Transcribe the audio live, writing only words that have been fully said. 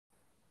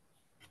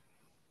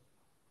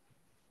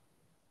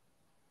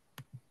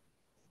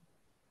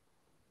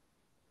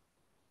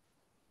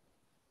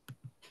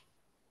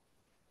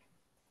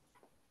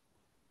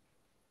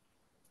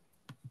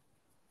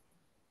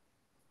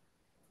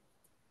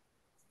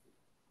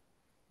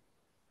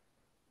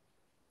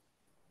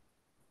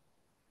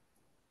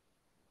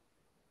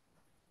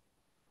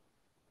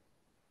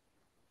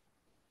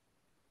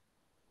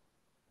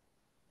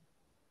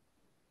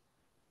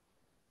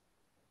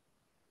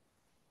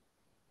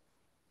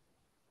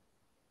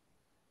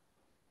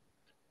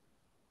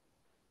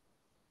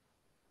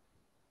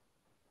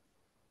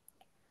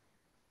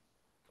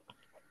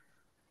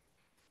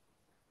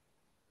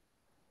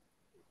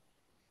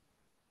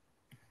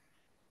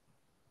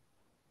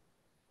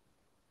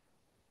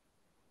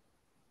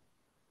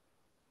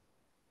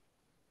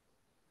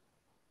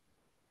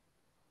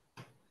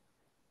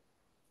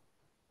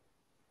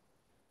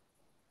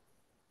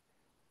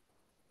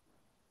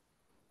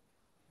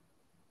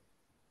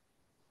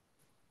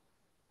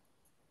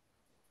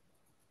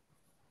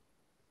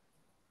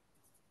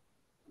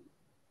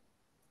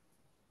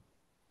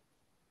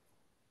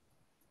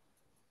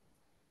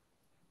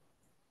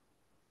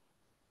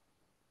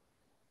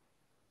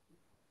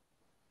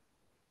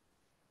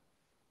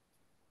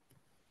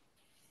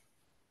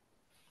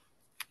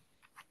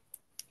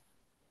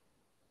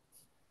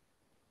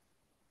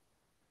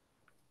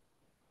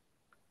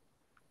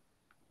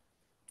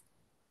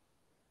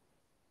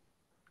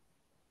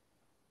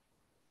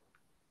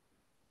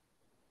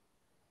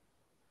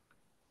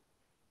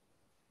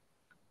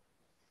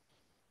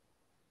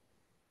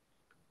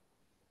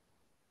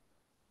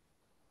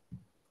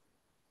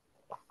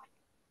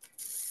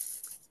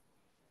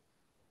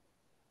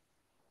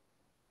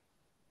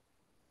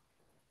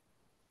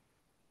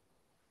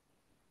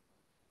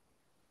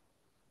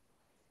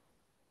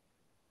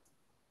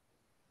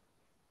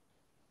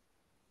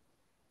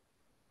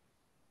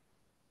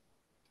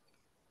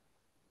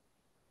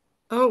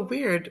Oh,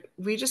 weird.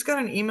 We just got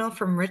an email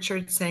from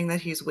Richard saying that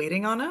he's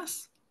waiting on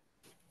us.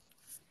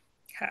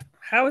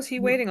 How is he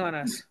waiting on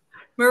us?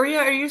 Maria,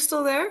 are you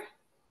still there?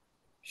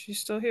 She's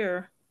still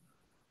here.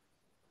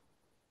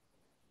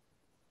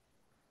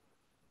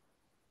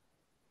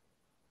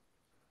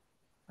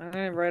 I'm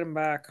gonna write him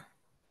back.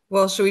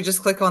 Well, should we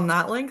just click on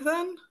that link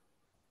then?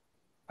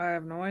 I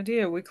have no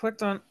idea. We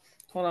clicked on.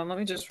 Hold on. Let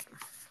me just.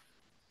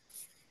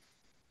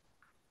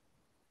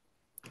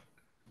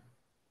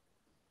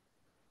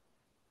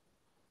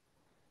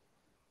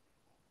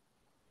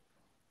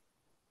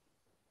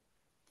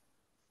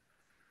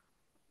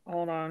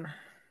 Hold on.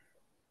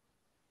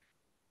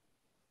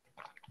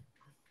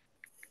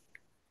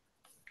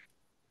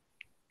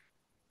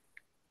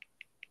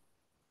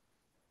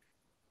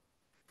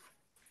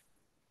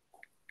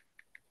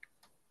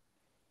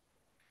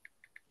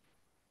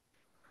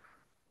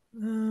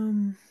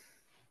 Um.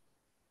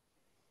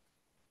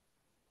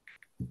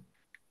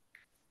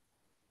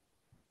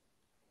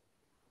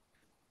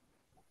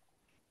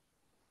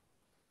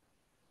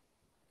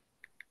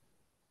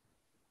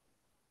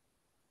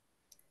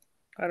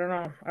 I don't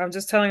know. I'm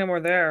just telling him we're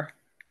there.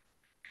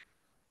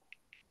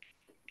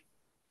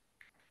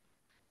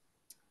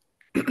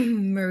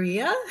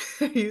 Maria,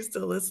 are you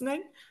still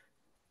listening?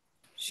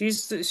 She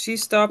Yeah,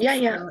 stopped. yeah,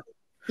 yeah, I'm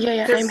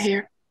Because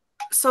here.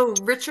 so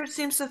Richard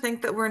seems to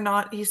think that we're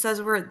not, he says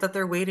that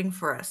they're waiting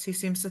for us. He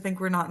seems to think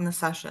we're not in the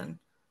session.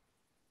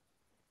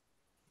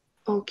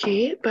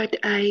 Okay, but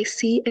I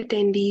see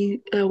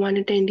one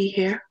attendee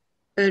here.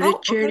 Oh,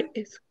 okay.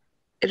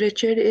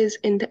 Richard is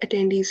in the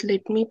attendees.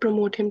 Let me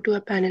promote him to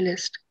a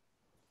panelist.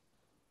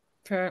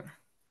 Okay.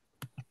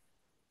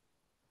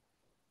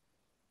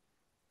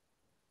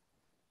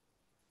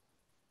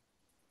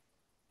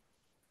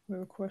 We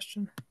have a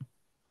question.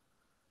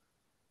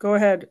 Go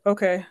ahead.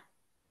 Okay.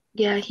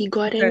 Yeah, he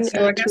got Okay. in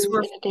So I guess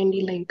through an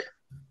attendee link.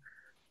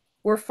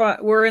 we're fine.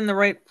 We're in the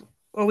right.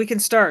 Oh, we can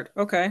start.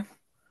 Okay.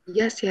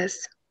 Yes,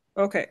 yes.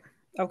 Okay.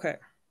 Okay.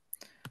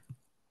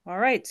 All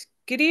right.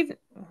 Good evening.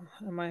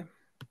 Am I?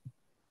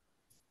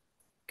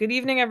 Good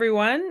evening,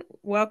 everyone.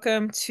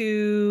 Welcome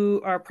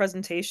to our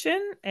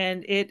presentation,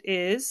 and it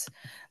is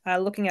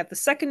looking at the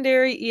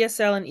secondary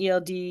ESL and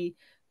ELD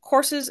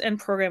courses and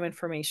program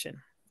information.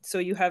 So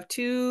you have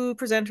two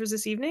presenters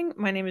this evening.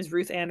 My name is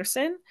Ruth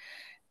Anderson,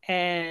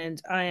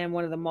 and I am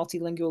one of the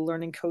multilingual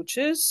learning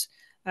coaches,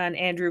 and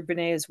Andrew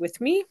Benet is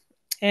with me.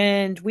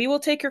 And we will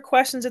take your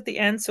questions at the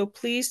end, so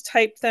please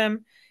type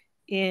them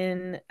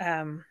in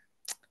at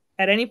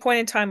any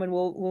point in time, and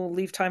we'll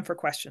leave time for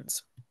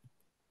questions.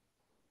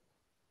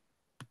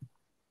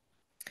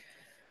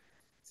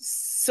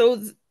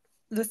 So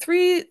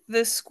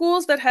the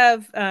schools that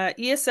have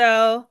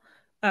ESL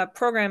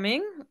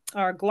programming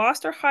are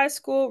Gloucester High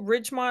School,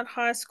 Ridgemont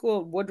High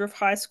School, Woodruff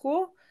High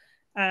School.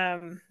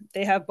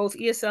 They have both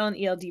ESL and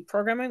ELD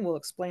programming. We'll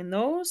explain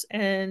those.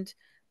 And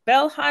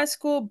Bell High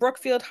School,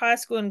 Brookfield High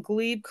School, and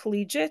Glebe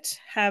Collegiate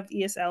have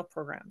ESL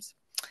programs.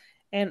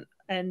 And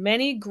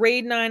many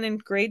grade 9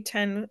 and grade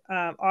 10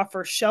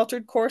 offer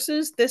sheltered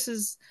courses.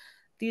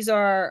 These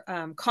are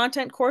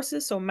content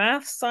courses, so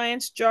math,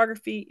 science,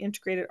 geography,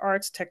 integrated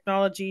arts,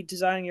 technology,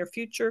 designing your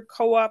future,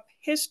 co-op,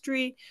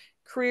 history,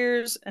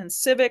 careers, and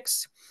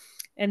civics.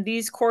 And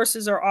these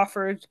courses are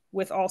offered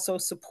with also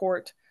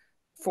support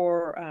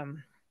for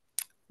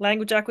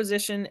language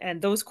acquisition,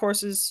 and those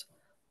course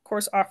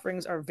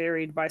offerings are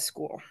varied by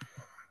school.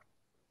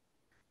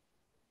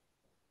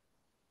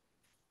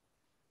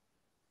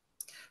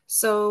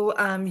 So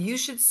you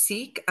should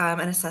seek an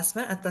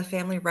assessment at the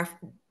Family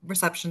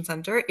Reception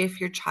Center if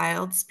your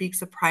child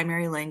speaks a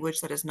primary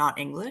language that is not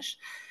English,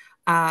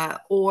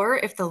 or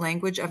if the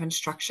language of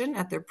instruction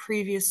at their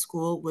previous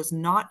school was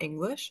not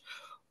English,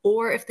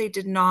 or if they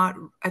did not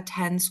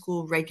attend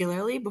school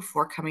regularly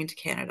before coming to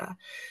Canada.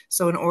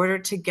 So, in order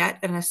to get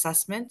an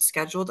assessment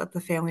scheduled at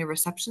the Family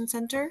Reception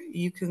Center,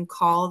 you can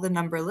call the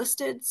number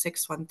listed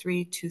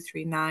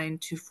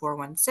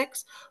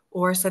 613-239-2416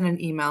 or send an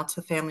email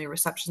to Family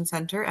Reception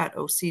Center at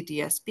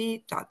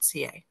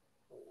ocdsb.ca.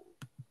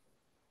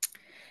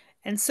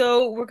 And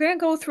so we're going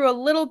to go through a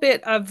little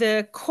bit of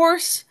the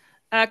course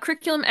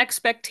curriculum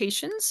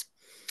expectations.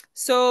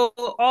 So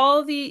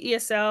all the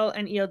ESL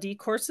and ELD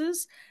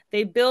courses,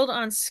 they build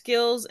on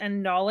skills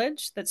and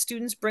knowledge that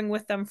students bring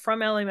with them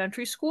from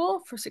elementary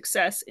school for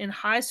success in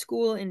high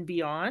school and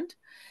beyond.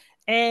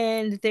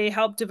 And they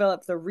help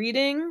develop the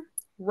reading,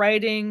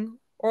 writing,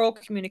 oral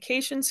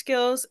communication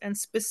skills, and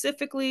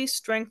specifically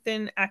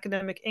strengthen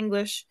academic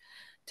English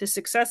to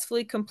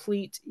successfully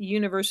complete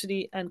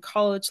university and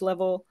college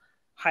level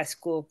high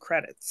school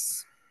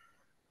credits.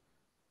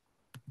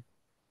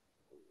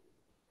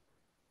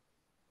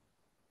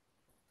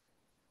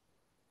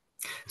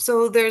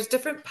 So there's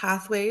different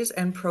pathways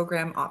and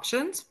program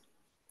options.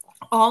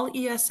 All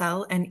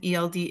ESL and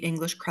ELD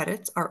English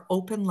credits are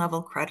open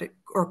level credit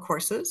or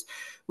courses,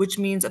 which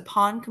means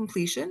upon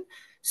completion,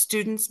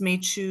 students may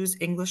choose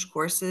English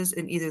courses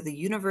in either the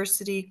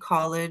university,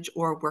 college,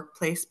 or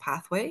workplace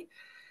pathway.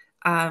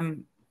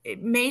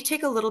 It may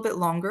take a little bit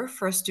longer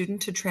for a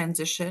student to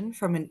transition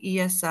from an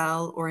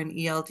ESL or an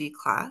ELD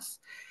class.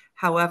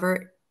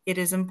 However, it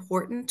is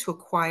important to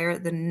acquire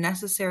the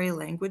necessary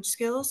language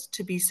skills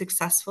to be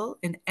successful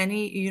in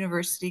any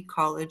university,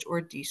 college,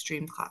 or D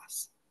stream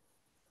class.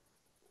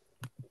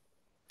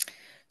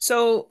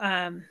 So,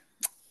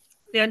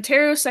 the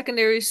Ontario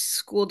Secondary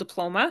School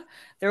Diploma,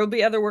 there will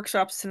be other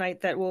workshops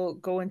tonight that will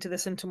go into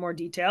this into more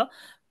detail,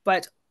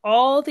 but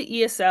all the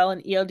ESL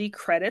and ELD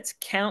credits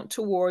count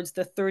towards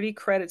the 30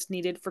 credits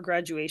needed for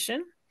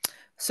graduation.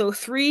 So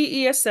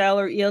 3 ESL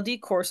or ELD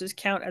courses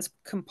count as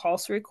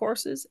compulsory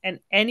courses, and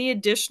any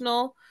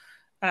additional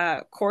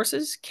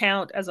courses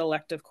count as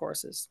elective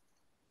courses.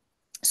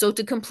 So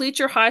to complete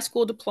your high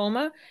school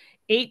diploma,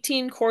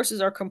 18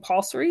 courses are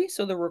compulsory,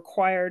 so they're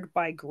required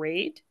by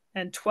grade,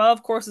 and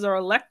 12 courses are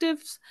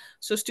electives,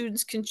 so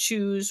students can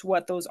choose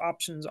what those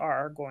options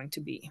are going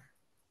to be.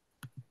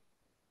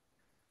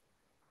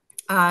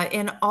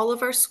 In all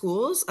of our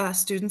schools,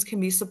 students can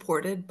be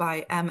supported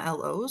by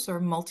MLOs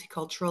or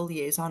multicultural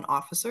liaison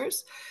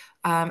officers,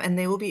 and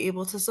they will be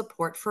able to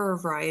support for a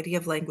variety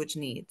of language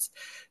needs.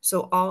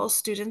 So all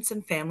students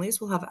and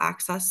families will have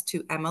access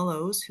to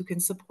MLOs who can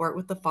support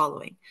with the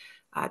following: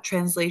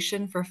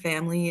 translation for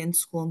family and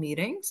school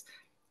meetings,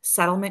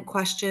 settlement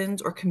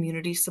questions or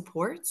community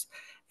supports,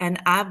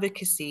 and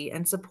advocacy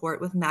and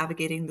support with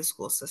navigating the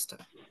school system.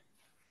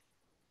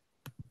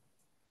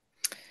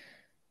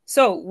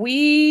 So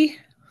we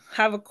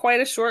have quite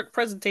a short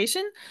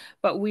presentation,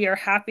 but we are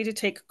happy to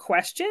take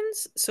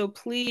questions. So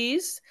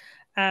please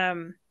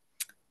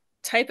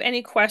type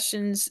any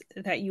questions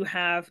that you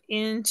have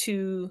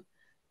into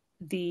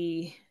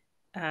the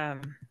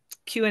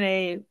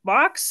Q&A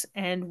box,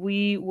 and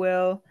we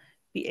will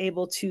be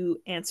able to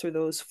answer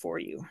those for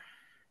you.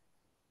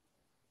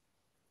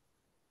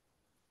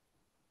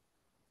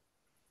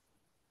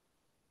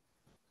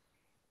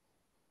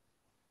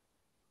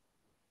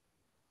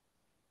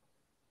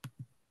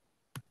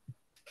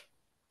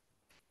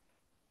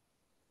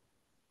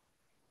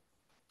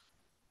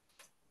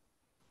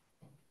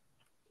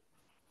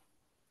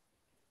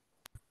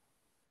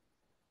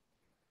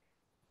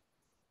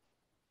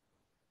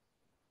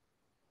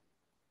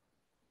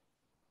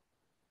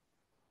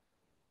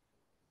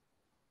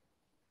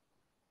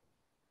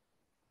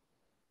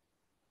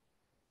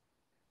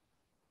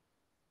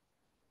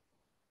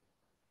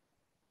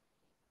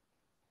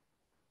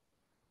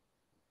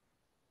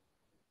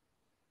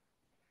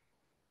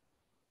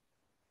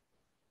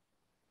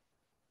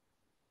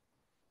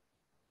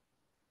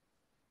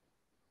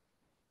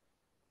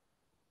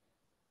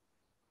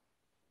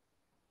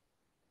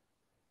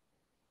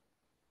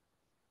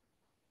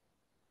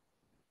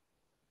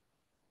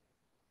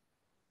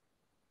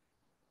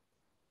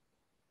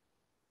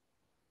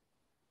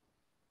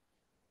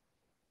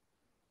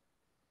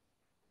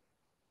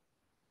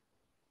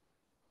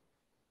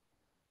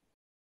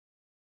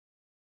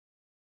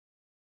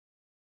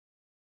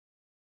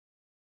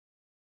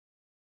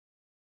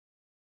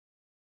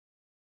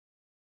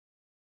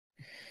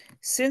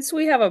 Since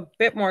we have a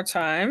bit more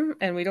time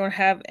and we don't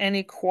have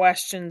any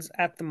questions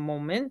at the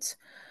moment,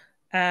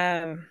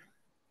 what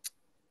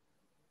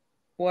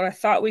I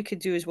thought we could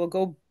do is we'll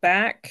go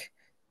back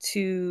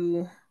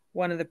to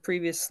one of the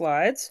previous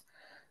slides,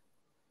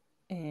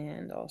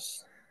 and I'll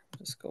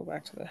just go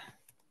back to the...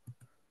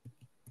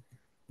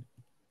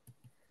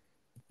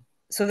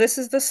 So this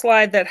is the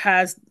slide that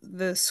has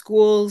the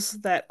schools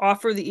that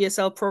offer the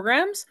ESL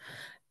programs,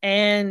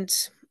 and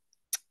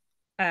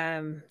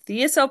the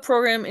ESL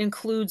program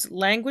includes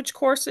language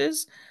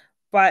courses,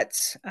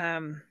 but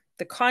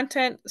the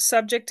content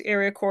subject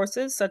area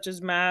courses such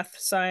as math,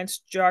 science,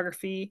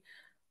 geography,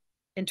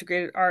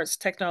 integrated arts,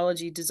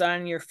 technology,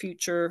 designing your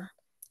future,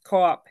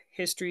 co-op,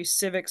 history,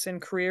 civics,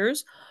 and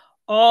careers,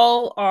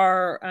 all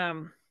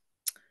are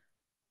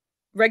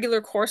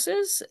regular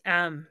courses.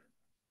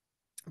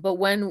 But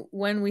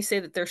when we say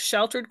that they're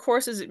sheltered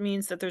courses, it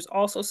means that there's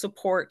also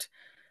support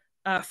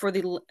for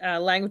the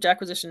language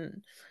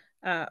acquisition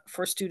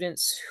for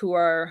students who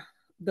are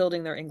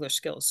building their English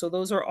skills. So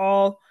those are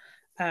all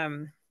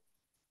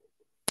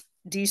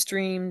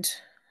de-streamed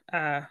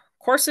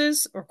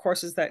courses, or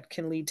courses that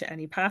can lead to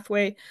any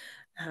pathway,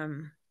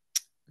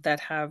 that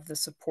have the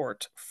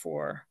support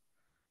for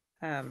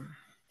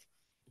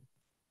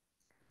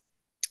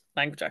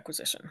language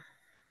acquisition.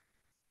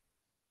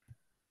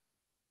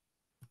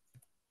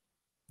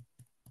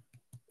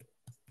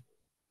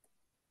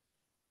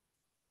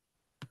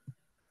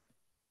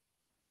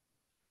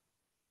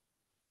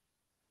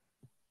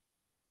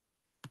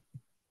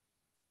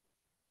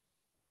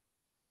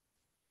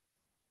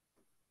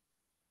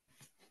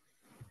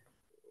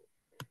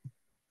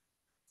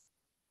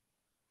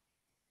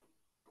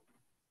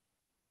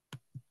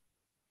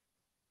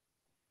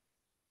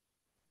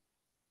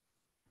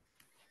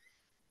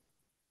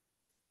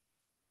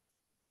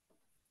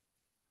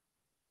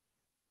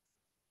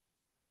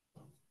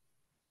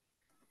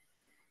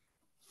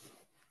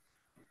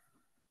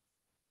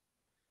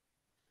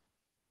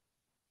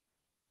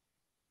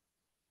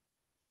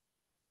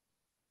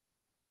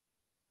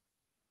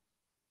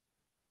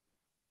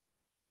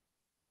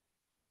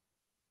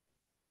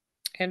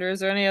 Andrew,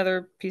 is there any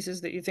other pieces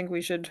that you think we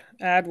should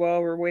add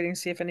while we're waiting to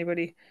see if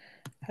anybody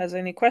has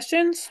any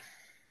questions?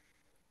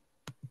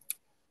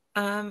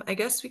 I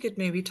guess we could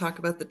maybe talk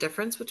about the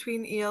difference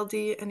between ELD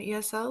and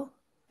ESL.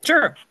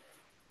 Sure.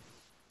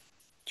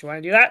 Do you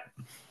want to do that?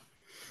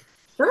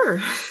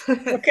 Sure.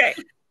 Okay.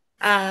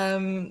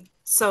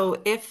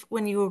 So if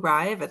when you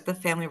arrive at the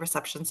Family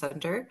Reception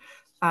Center,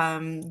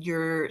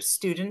 your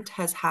student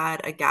has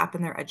had a gap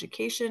in their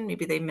education,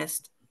 maybe they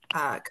missed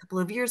a couple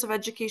of years of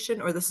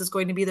education, or this is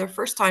going to be their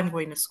first time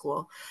going to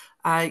school,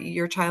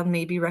 your child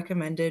may be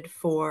recommended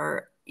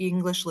for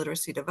English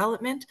literacy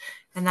development.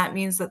 And that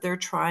means that they're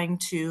trying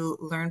to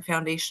learn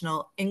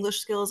foundational English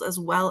skills as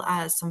well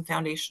as some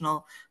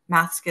foundational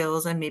math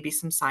skills and maybe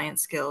some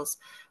science skills.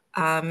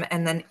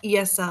 And then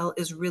ESL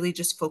is really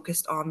just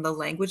focused on the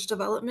language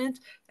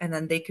development, and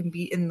then they can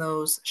be in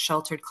those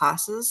sheltered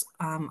classes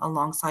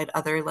alongside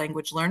other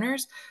language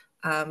learners.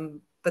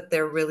 But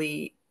they're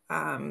really,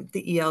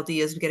 the ELD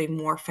is getting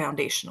more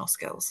foundational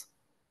skills.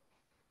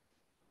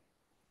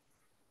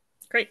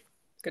 Great.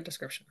 Good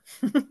description.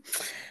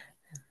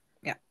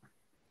 Yeah.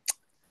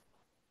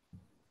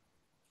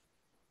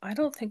 I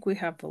don't think we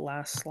have the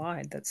last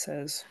slide that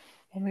says,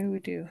 well, maybe we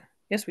do.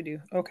 Yes, we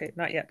do. Okay,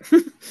 not yet.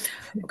 Okay.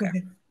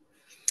 Okay.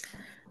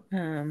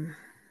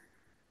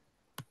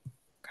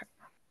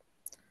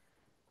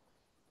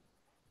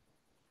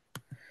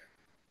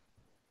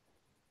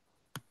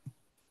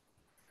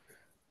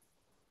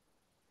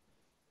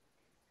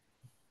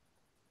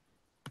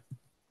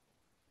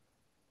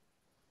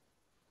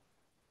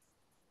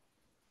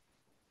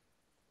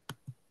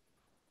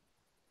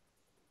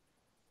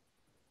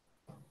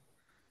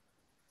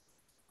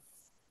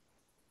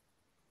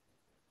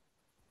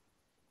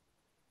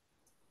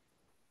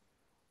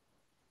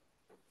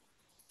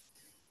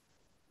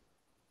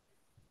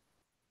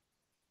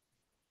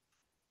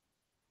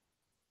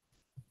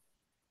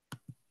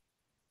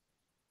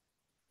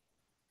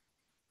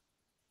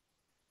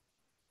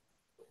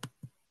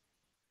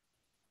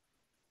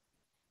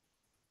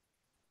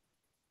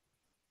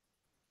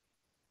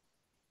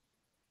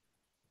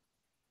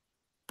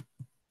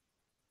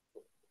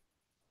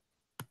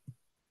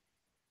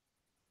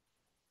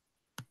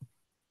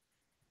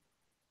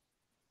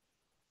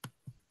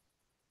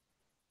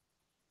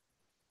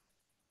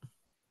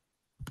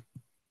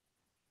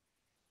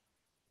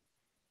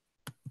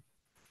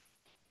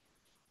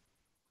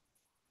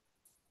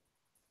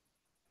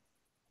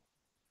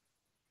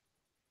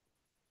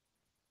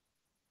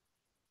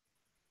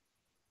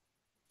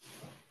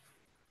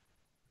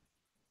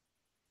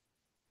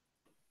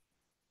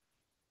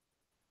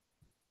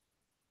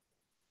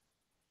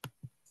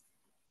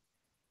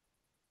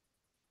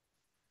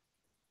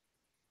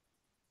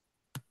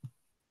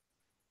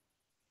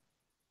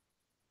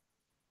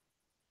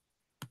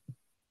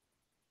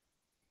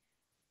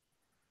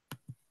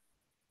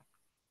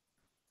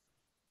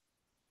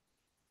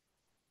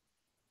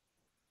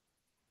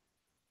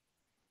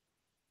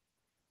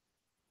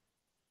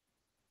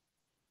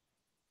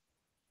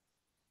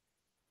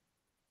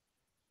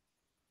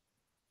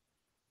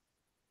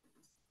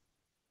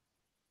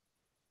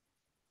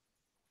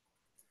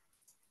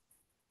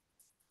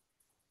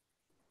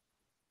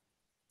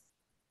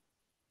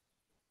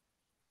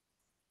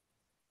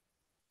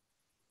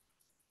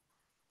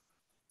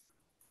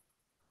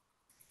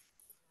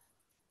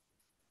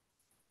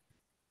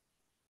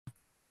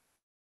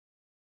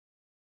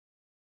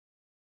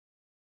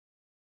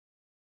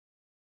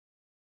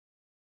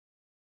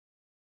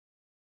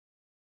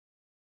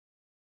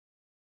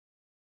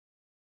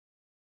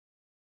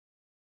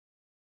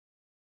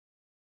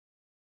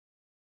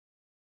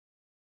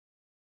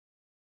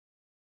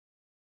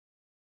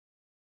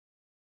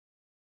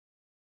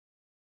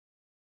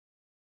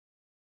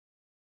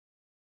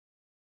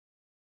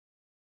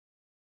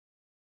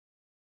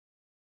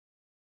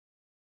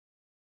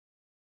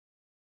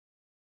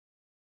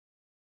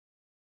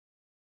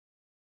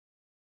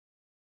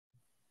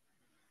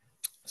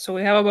 So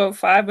we have about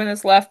 5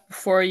 minutes left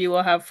before you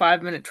will have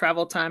 5-minute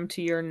travel time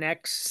to your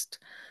next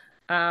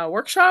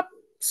workshop.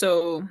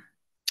 So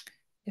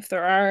if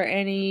there are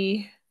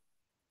any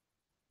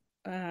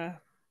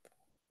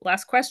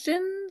last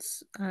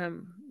questions,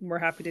 we're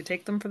happy to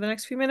take them for the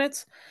next few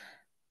minutes.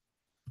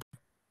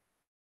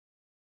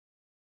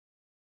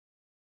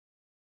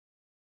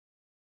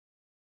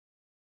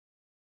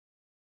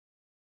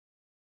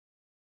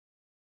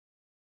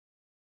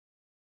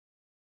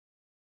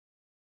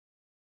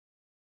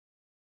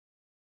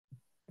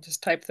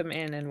 Just type them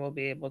in and we'll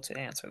be able to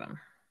answer them.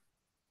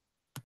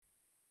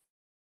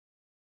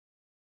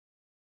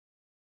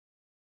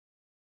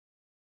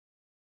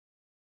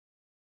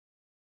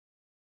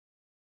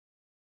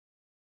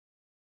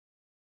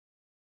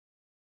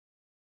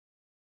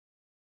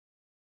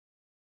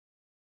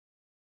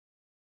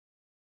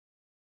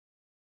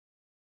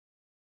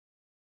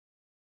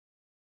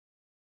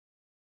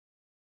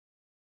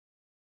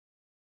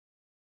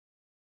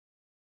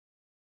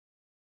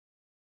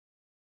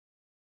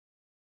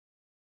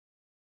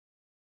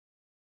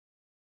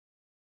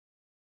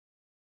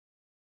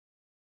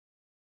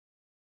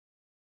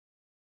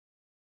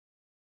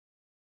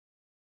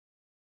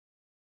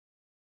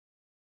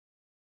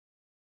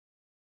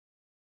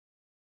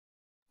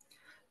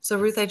 So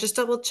Ruth, I just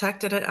double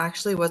checked and it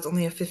actually was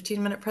only a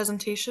 15-minute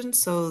presentation.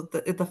 So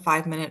the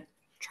 5-minute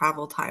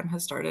travel time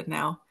has started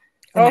now.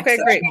 The next Okay,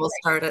 great. session will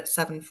start at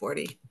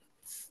 7:40.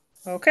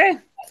 Okay,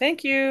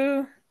 thank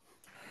you.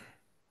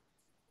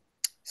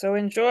 So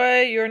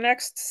enjoy your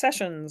next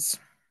sessions.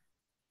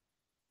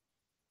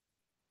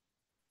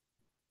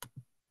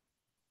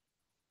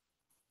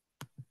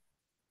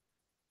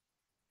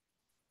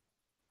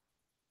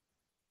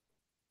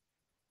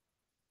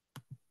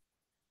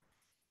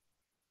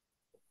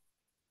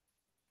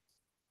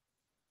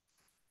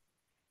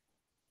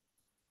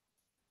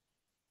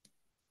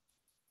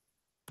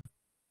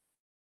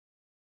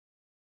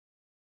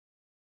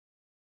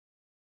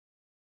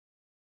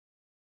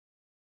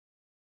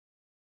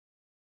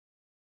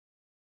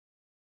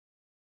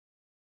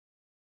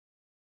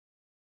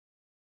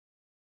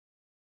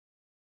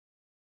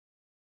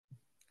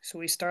 So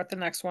we start the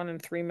next one in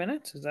 3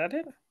 minutes. Is that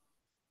it?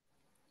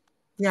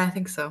 Yeah, I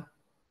think so.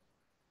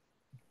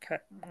 Okay,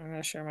 I'm going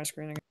to share my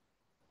screen again.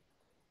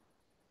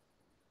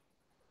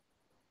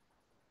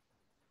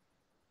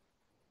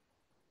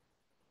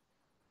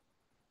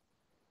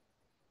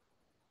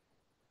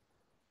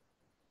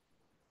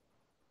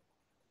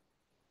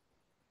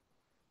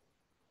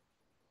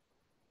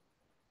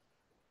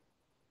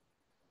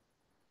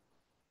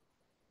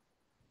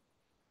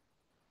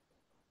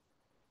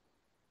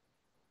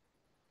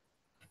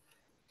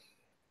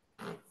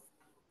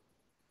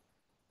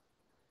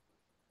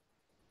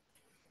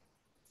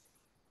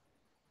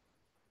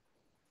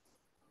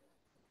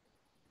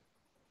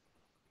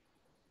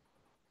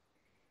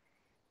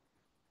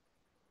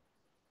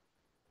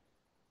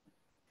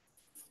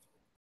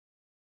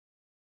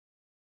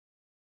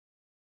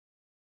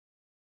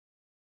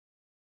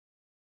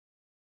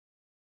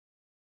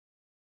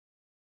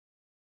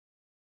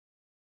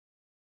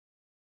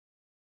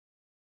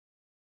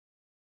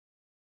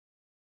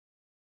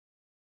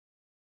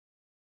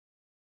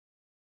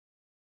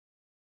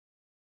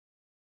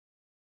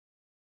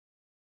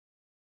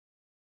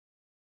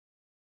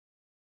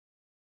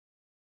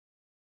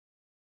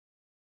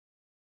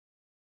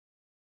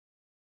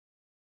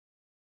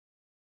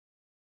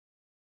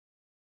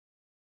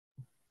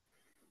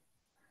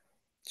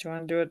 Do you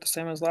want to do it the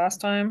same as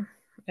last time,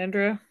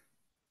 Andrea?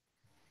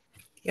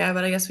 Yeah,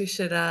 but I guess we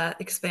should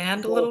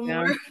expand a little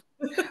more.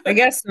 I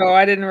guess so.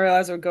 I didn't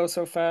realize it would go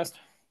so fast.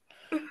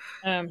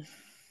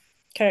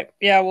 Okay,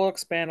 yeah, we'll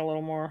expand a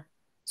little more.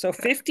 So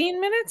 15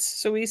 minutes?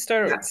 So we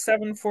start Yeah, at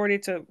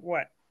 7:40 to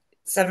what?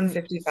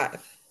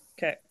 7:55.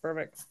 Okay,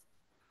 perfect.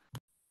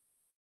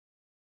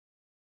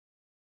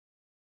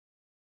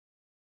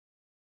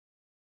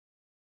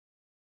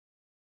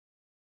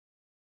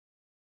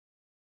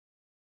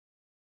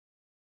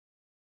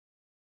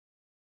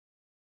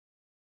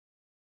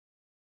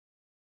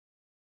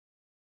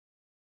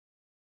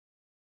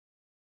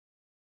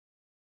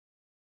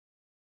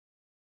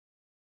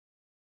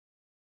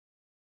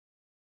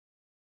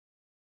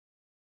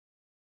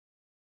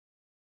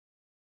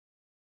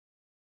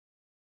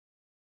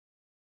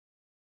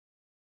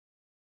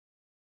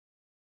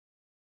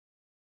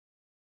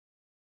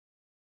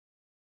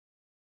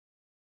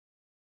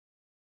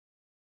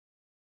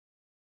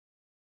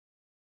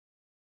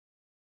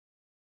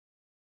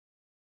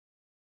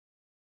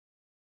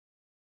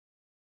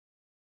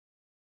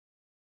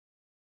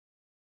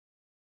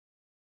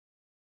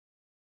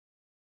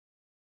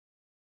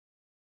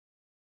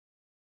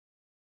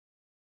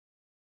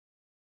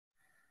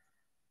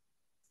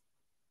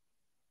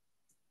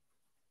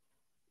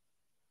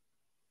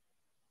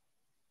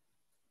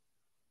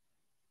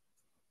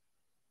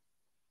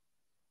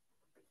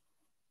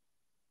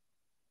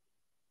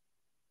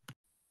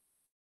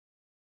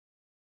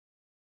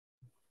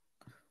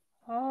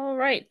 All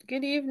right.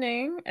 Good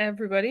evening,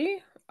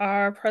 everybody.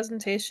 Our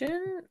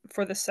presentation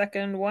for the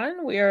second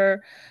one, we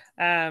are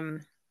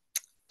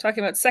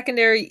talking about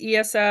secondary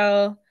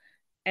ESL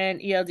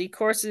and ELD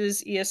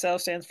courses. ESL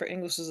stands for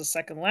English as a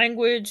Second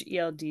Language.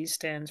 ELD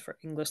stands for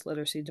English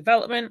Literacy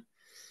Development.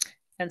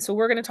 And so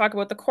we're going to talk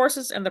about the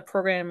courses and the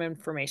program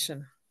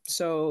information.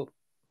 So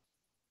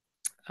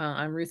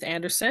I'm Ruth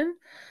Anderson.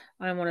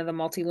 I'm one of the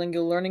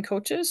multilingual learning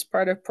coaches,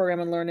 part of Program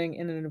and Learning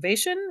and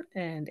Innovation,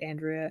 and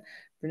Andrea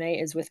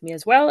Renee is with me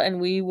as well, and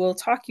we will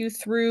talk you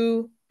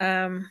through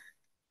the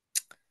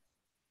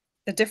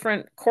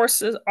different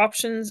courses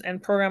options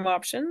and program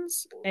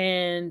options,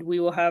 and we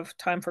will have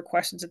time for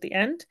questions at the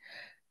end.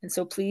 And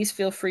so please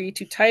feel free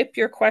to type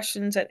your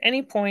questions at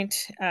any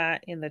point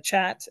in the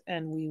chat,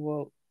 and we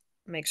will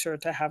make sure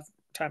to have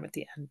time at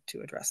the end to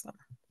address them.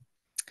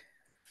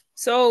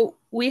 So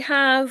we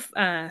have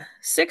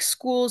 6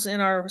 schools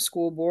in our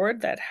school board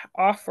that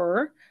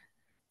offer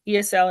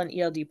ESL and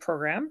ELD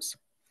programs.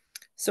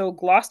 So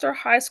Gloucester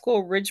High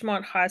School,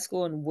 Ridgemont High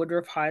School, and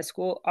Woodruff High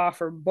School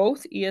offer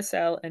both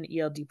ESL and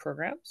ELD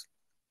programs.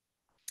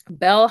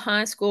 Bell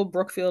High School,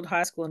 Brookfield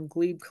High School, and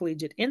Glebe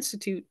Collegiate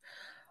Institute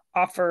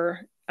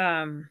offer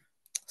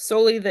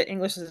solely the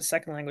English as a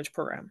Second Language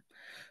program.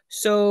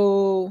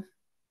 So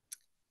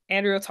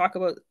Andrew will talk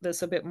about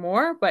this a bit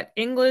more, but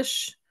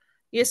English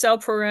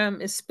ESL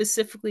program is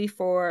specifically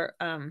for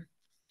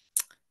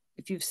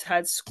if you've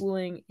had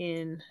schooling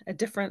in a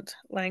different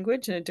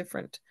language in a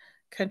different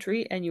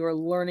country and you are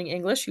learning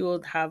English, you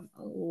will have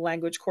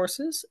language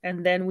courses.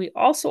 And then we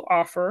also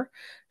offer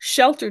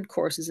sheltered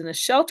courses. And a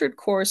sheltered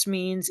course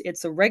means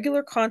it's a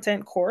regular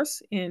content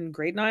course in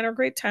grade 9 or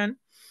grade 10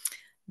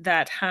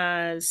 that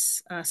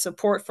has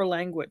support for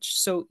language.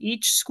 So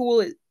each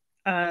school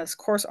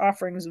course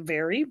offerings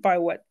vary by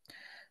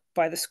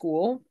the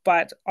school,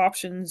 but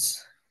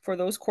options for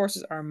those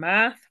courses are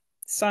math,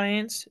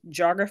 science,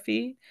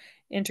 geography,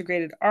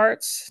 integrated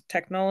arts,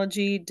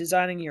 technology,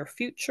 designing your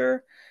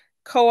future,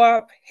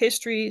 co-op,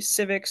 history,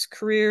 civics,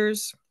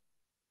 careers.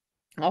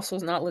 Also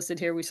is not listed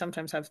here. We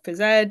sometimes have phys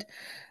ed,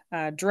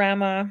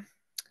 drama.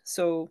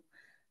 So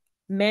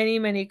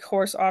many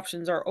course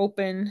options are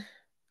open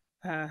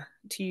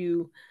to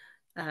you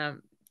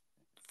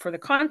for the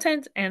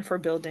content and for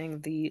building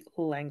the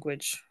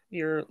language,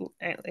 your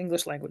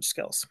English language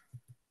skills.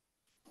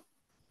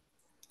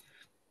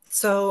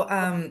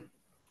 So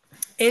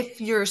if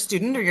your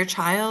student or your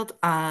child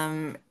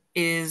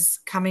is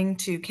coming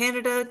to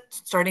Canada,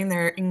 starting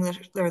their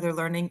English or their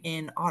learning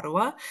in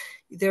Ottawa,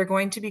 they're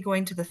going to be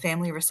going to the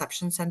Family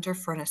Reception Center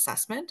for an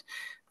assessment.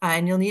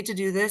 And you'll need to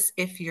do this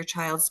if your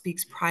child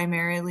speaks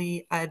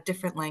primarily a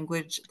different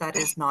language that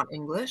is not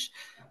English,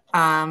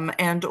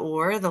 and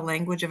or the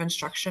language of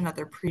instruction at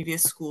their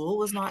previous school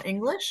was not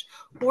English,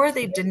 or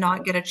they did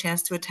not get a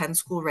chance to attend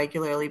school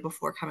regularly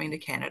before coming to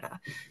Canada.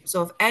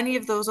 So if any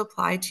of those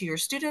apply to your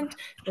student,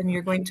 then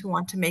you're going to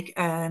want to make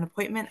an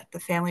appointment at the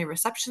Family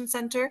Reception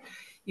Center.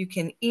 You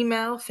can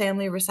email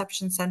Family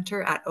Reception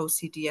Center at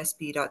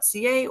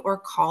ocdsb.ca or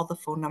call the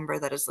phone number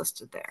that is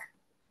listed there.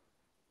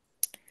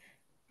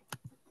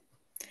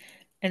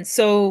 And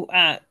so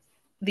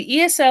the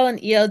ESL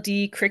and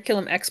ELD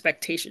curriculum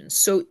expectations.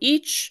 So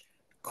each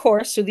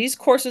course, so these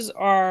courses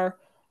are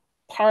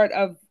part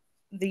of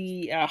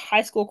the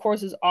high school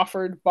courses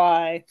offered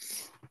by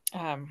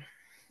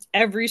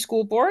every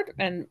school board,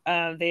 and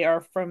they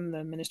are from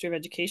the Ministry of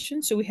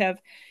Education. So we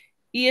have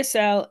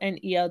ESL and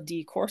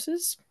ELD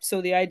courses.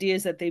 So the idea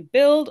is that they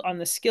build on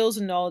the skills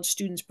and knowledge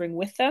students bring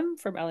with them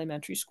from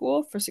elementary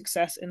school for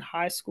success in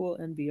high school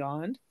and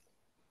beyond.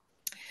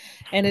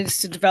 And it is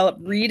to develop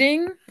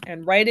reading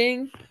and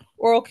writing,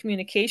 oral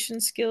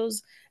communication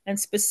skills, and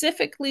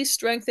specifically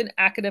strengthen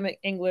academic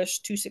English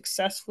to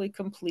successfully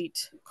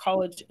complete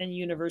college and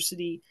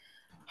university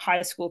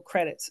high school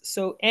credits.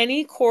 So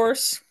any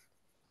course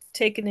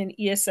taken in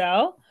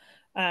ESL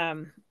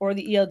or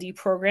the ELD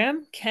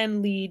program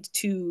can lead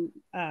to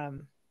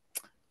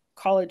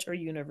college or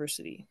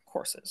university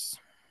courses.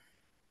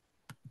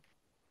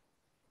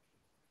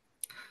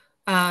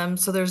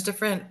 So there's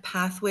different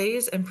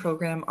pathways and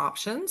program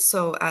options.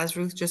 So as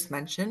Ruth just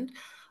mentioned,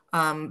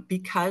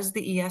 because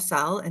the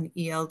ESL and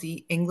ELD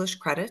English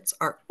credits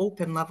are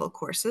open level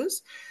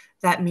courses,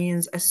 that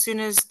means as soon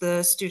as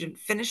the student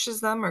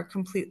finishes them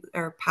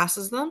or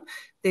passes them,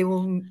 they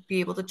will be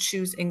able to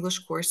choose English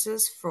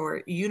courses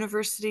for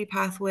university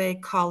pathway,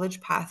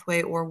 college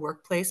pathway, or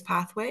workplace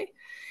pathway.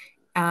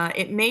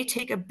 It may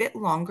take a bit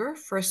longer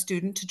for a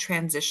student to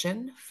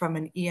transition from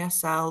an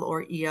ESL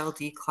or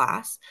ELD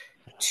class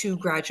to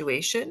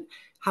graduation.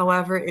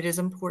 However, it is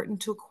important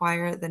to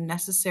acquire the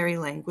necessary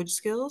language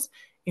skills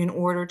in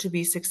order to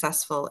be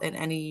successful in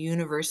any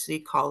university,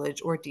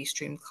 college, or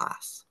D-stream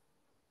class.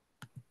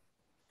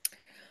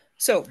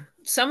 So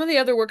some of the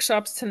other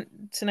workshops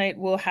tonight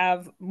will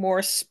have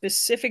more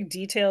specific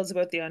details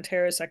about the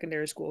Ontario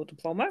Secondary School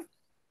Diploma.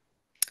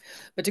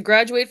 But to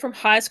graduate from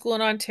high school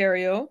in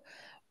Ontario,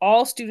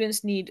 all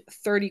students need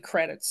 30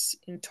 credits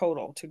in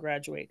total to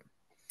graduate.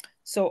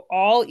 So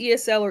all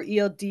ESL or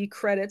ELD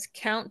credits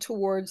count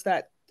towards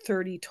that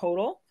 30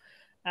 total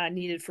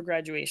needed for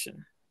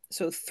graduation.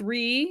 So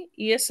 3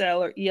 ESL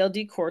or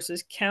ELD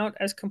courses count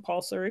as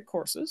compulsory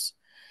courses,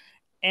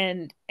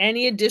 and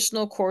any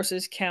additional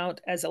courses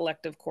count as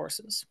elective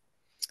courses.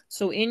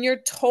 So in your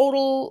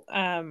total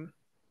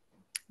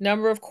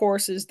number of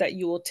courses that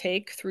you will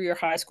take through your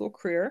high school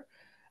career,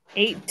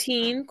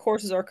 18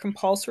 courses are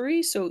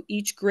compulsory. So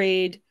each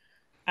grade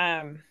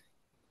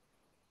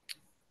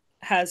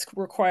has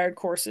required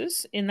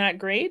courses in that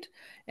grade.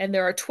 And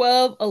there are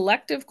 12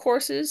 elective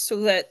courses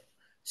so that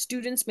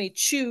students may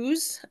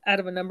choose out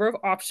of a number of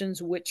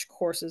options which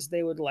courses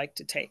they would like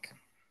to take.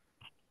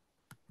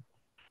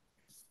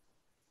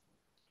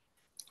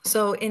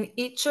 So in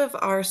each of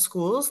our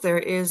schools, there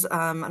is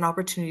an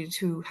opportunity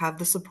to have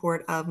the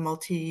support of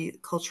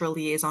multicultural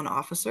liaison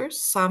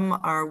officers. Some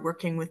are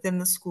working within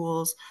the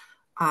schools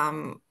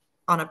on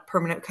a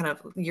permanent kind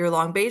of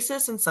year-long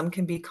basis, and some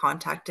can be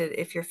contacted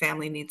if your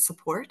family needs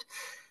support.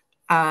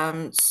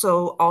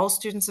 So all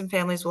students and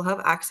families will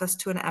have access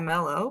to an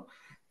MLO,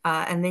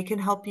 and they can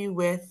help you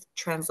with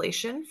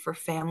translation for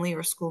family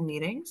or school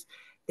meetings.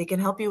 They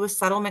can help you with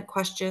settlement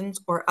questions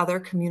or other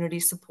community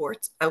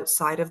supports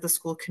outside of the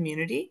school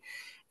community.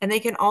 And they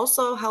can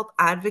also help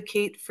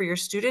advocate for your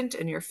student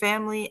and your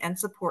family and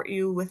support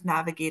you with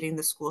navigating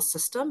the school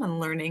system and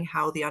learning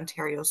how the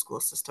Ontario school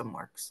system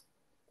works.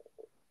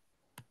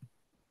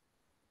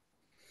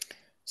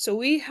 So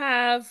we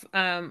have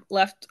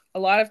left a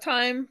lot of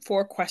time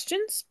for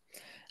questions.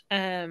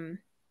 Um,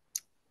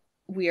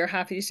 we are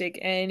happy to take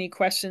any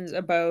questions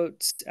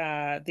about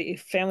the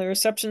Family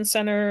Reception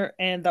Center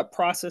and the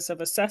process of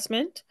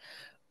assessment,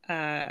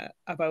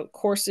 about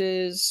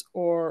courses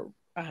or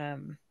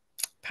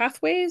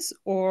pathways,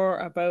 or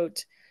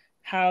about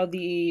how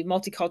the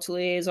Multicultural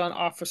Liaison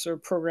Officer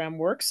program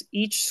works.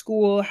 Each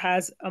school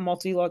has a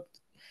Multicultural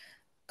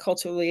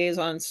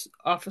Liaison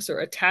Officer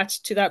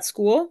attached to that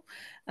school.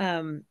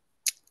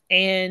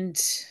 And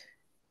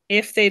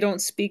if they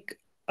don't speak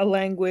a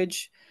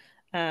language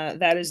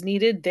that is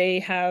needed, they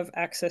have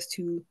access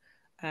to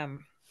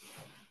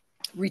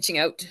reaching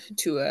out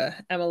to a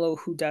MLO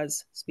who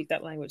does speak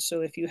that language.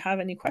 So if you have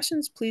any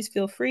questions, please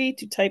feel free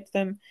to type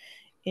them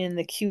in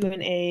the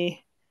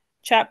Q&A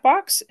chat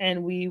box,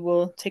 and we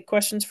will take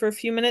questions for a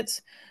few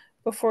minutes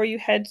before you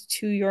head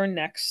to your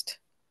next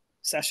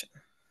session.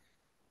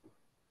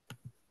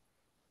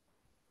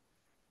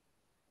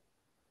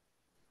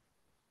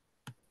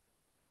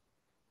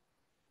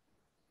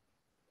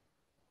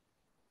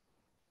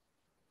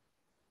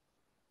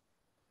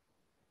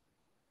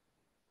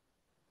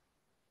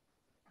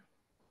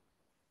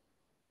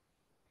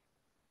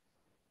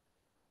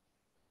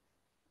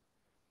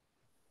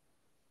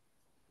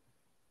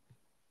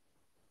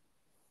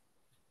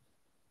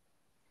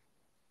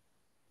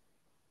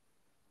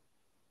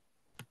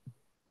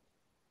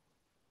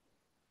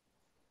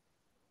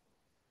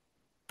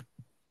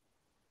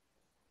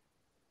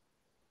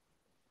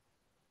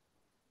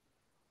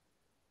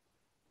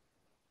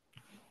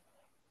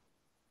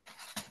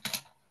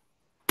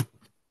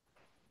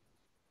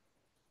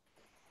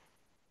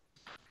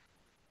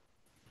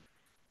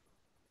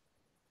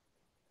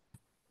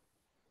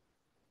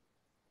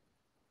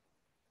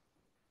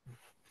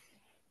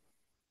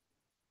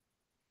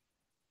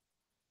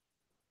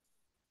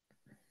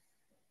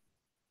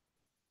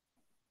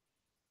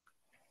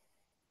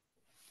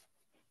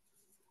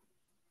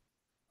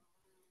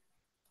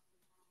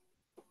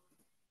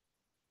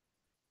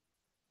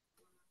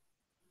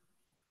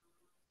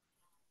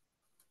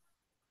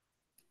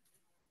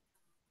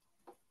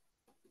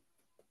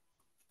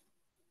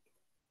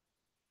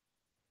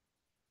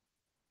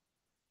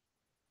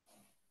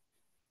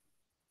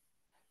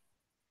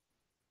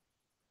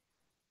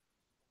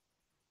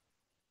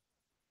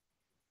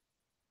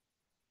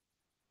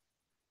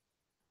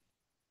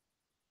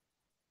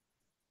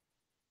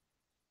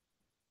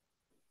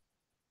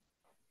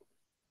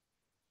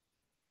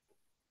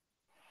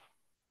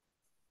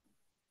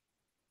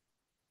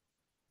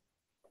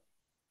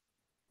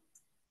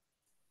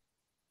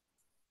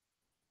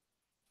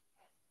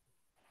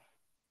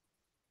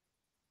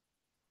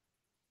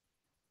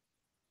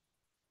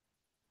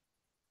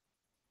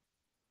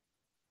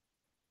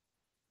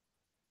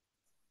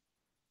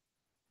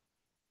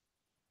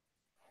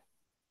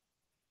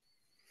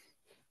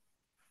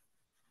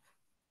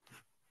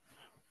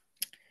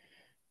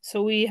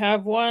 So we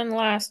have one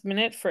last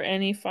minute for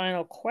any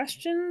final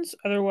questions.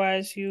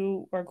 Otherwise,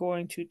 you are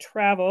going to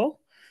travel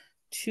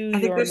to I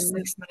think your. there's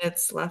 6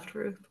 minutes left,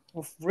 Ruth.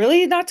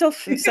 Really? Not till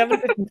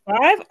 7:55?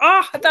 Oh,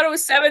 I thought it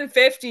was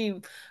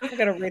 7:50. I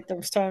gotta write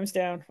those times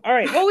down. All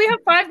right. Well, we have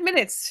 5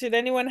 minutes. Should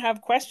anyone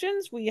have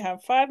questions? We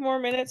have 5 more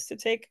minutes to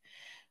take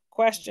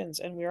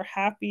questions, and we are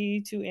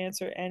happy to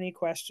answer any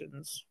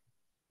questions.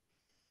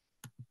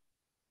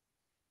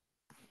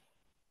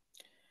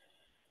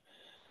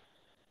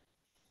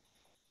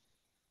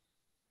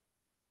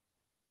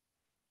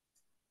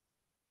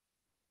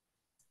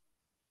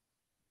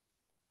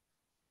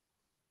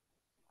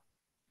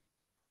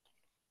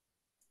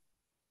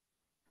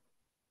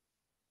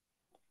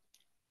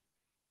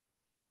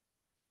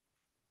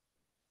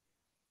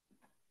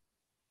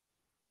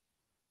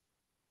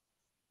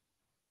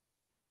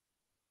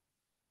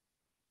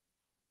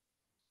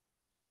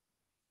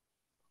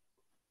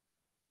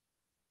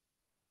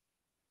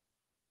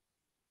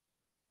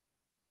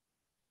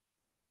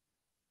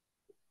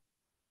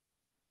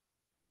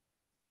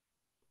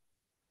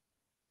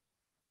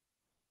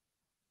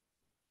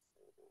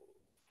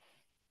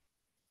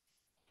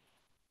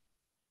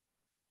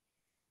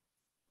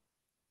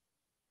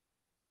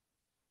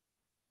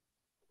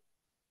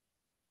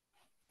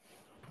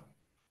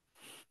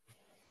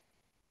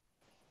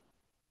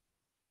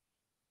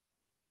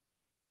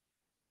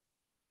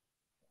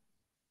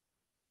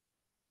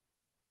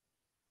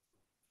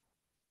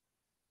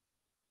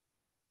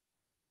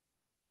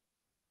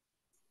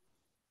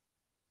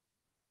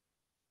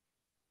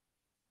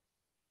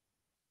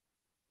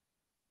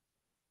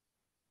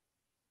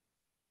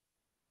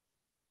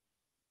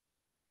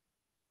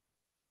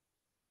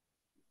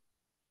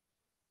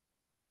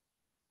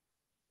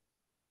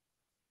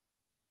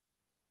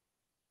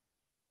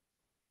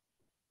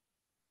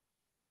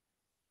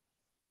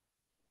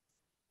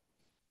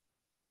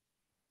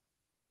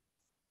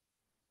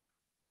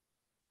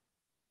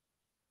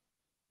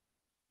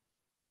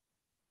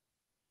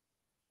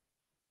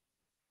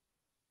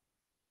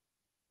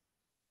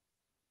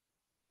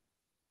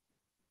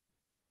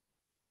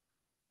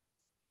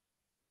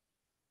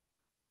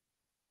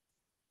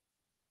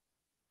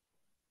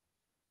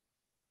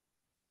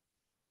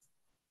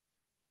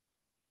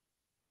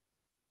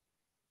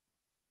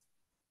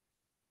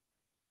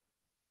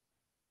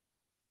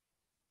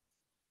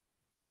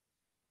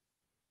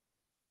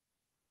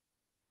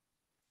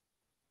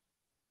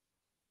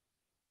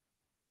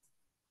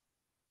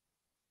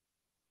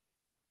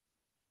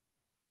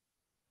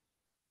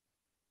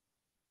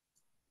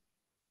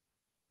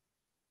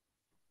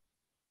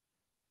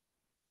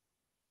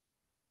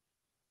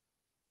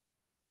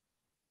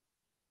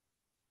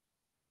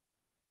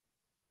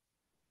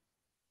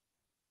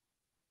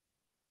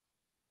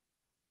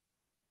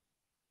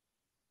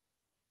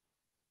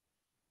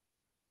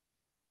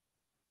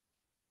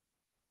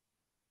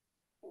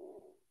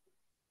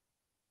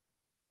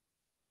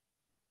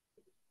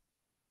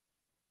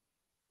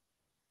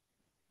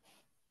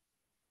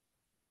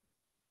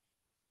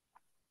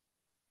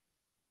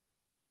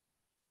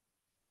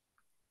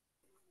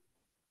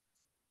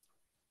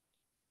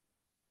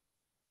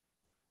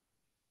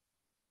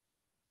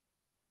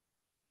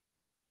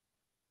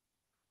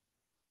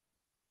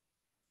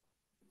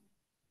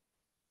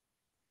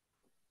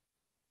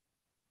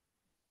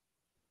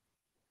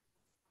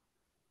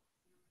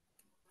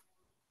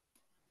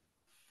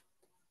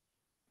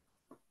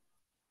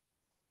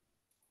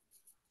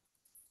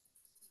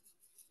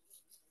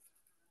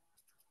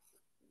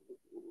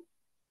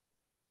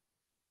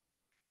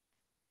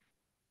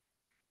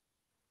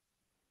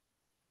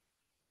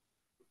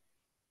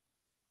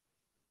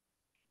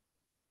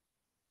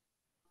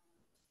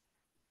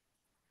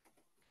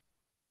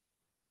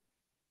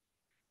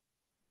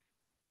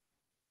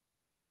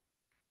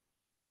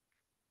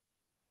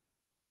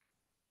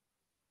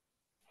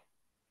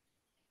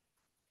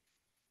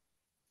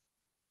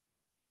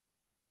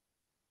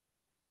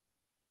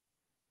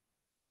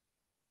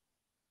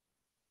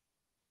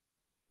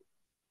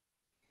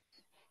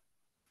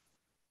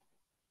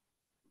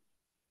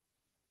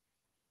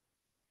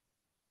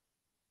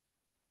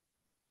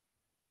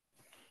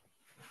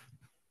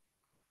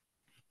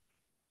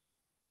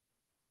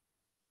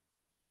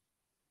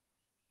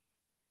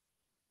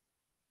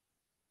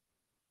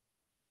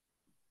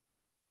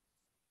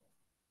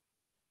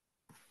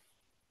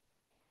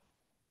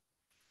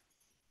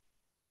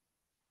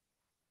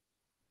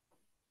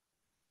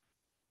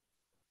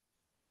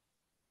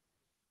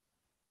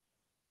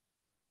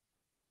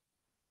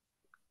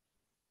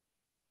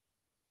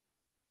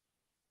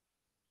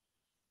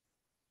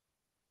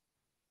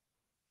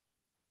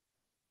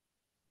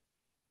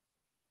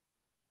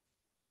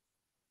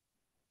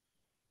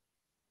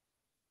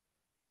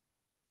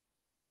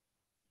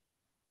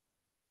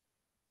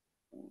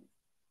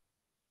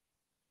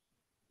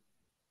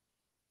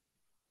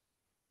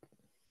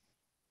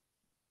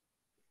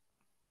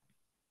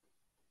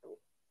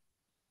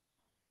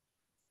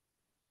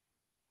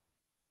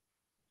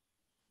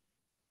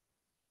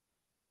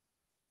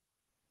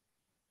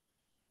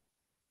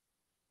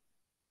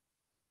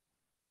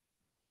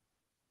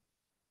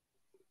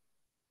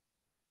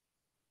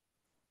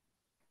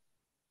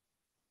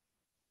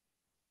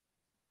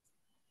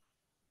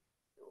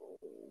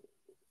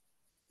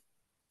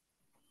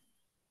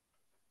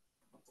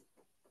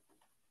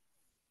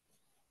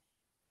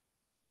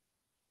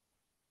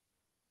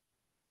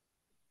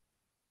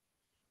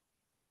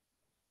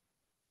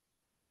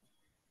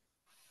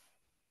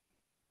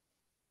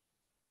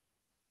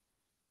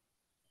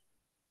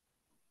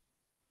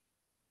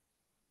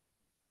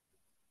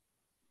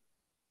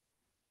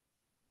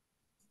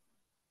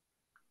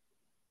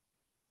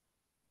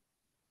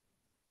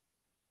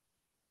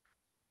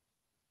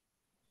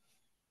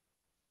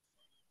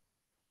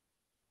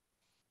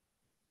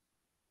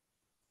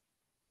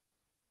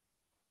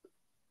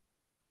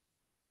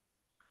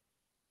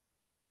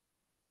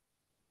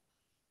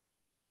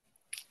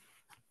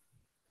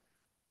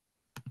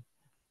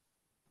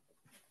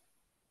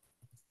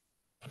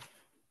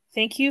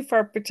 Thank you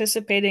for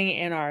participating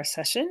in our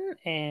session,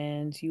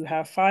 and you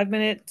have 5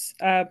 minutes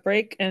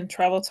break and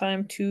travel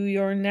time to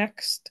your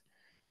next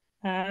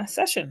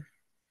session.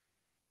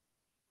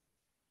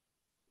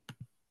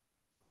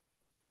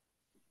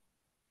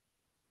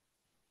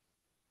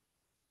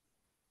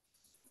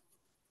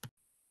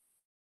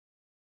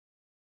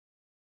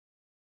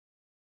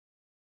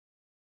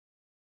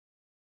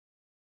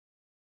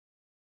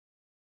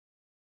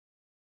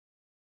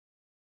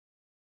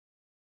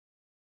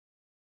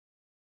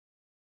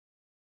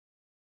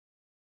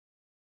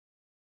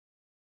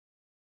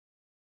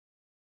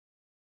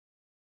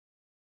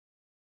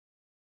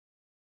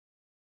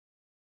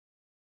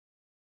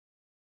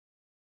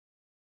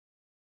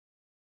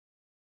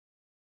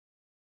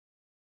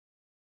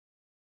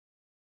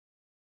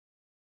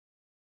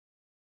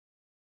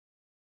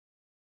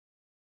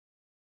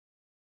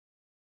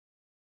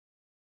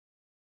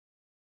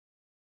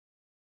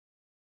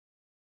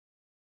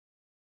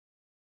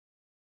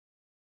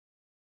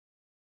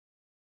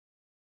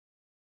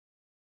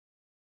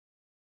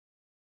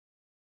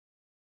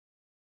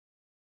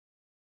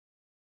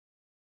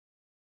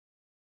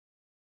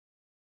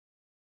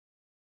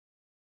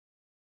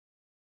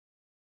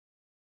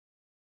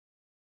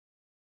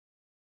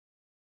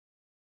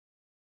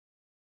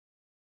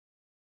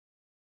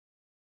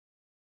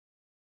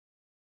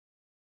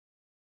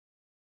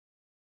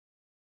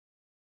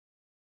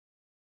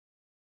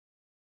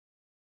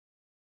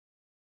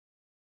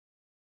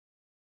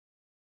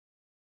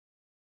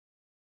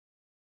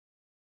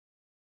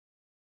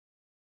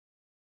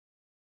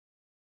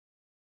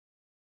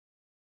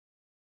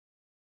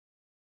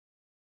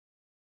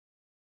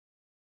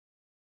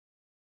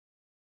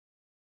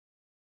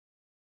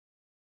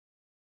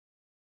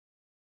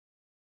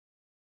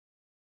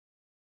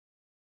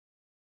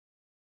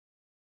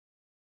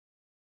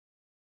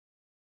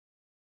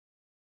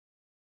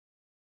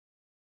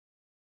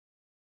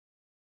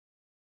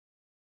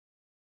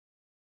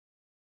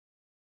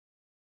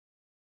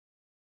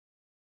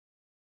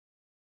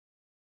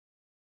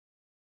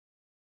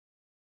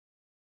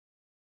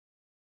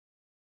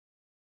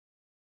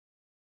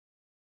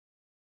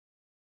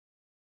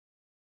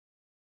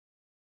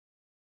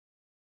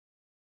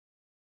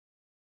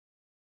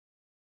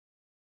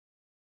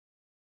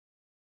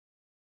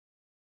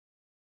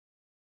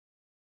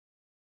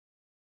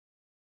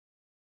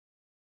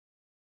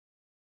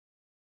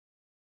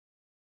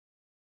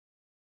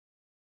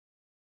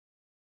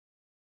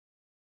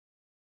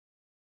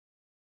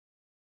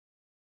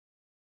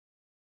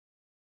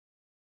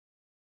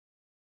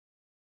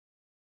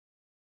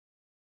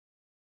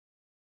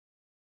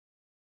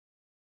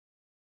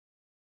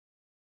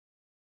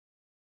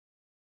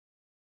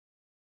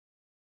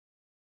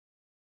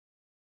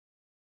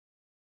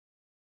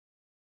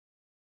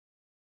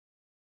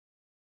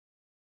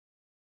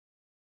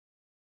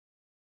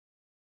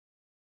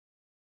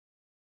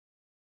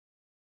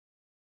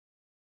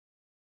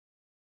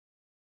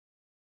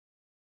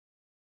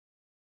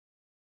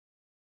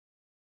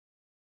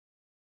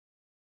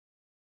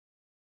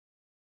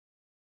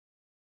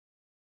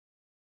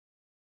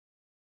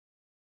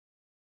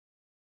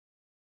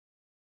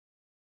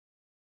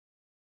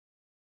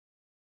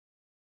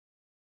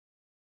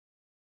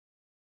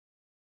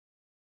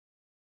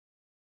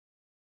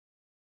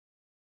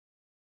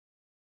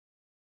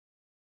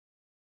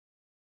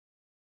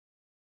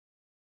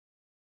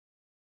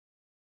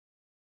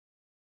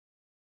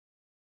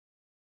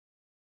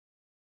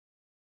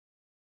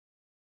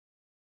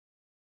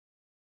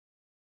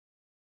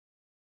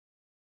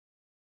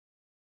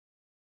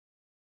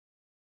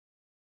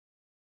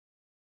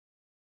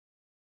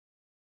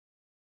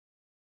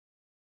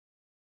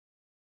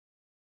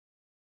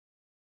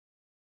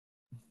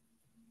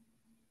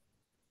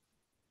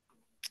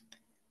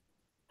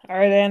 All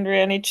right,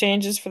 Andrea, any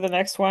changes for the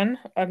next one?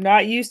 I'm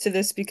not used to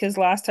this because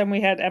last time we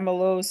had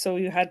MLOs, so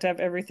you had to have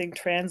everything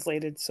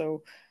translated.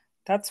 So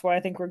that's why I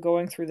think we're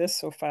going through this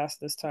so fast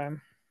this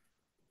time.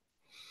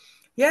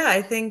 Yeah,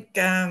 I think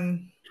yeah.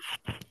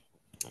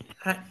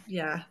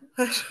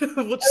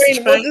 We'll I just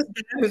mean, we'll try just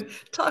and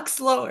talk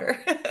slower.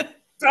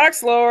 talk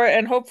slower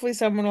and hopefully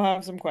someone will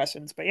have some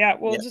questions. But yeah,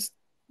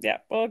 Yeah.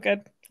 well,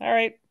 good. All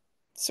right.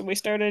 So we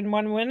started in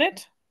 1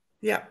 minute.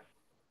 Yeah.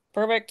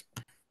 Perfect.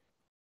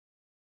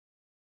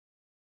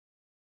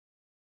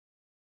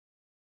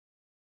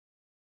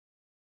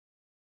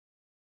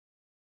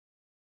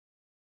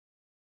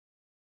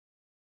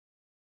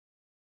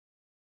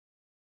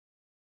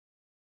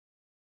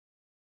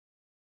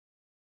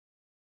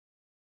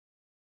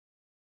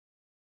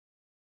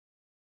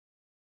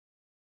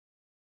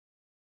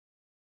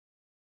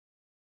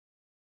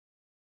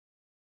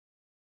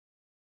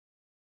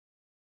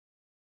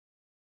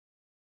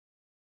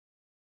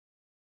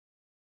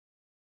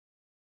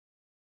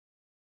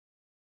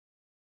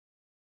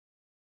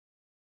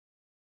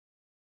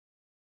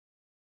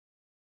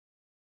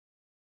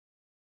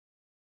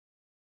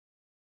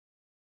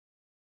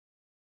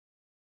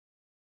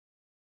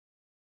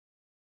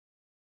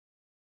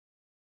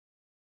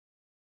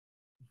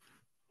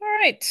 All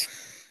right.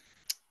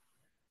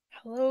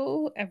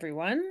 Hello,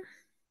 everyone.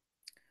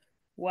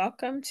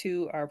 welcome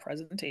to our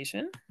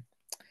presentation.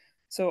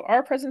 So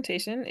our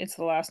presentation, it's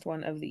the last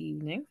one of the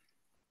evening.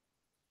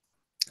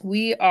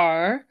 We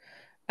are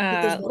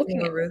There's one looking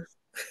more, at, Ruth.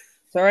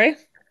 sorry?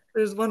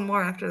 There's one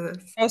more after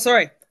this. Oh,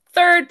 sorry.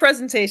 Third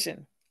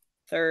presentation.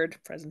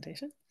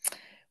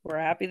 We're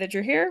happy that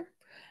you're here.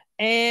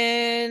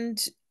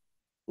 And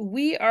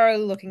we are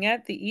looking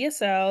at the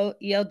ESL,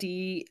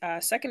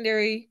 ELD,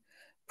 secondary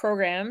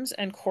programs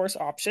and course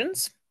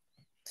options.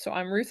 So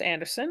I'm Ruth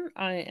Anderson.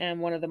 I am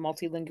one of the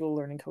multilingual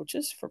learning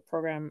coaches for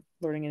Program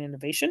Learning and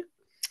Innovation.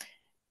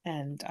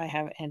 And I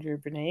have Andrea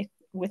Bernet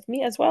with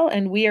me as well.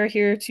 And we are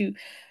here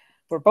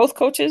we're both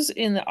coaches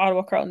in the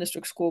Ottawa-Carleton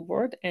District School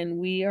Board, and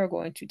we are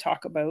going to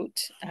talk about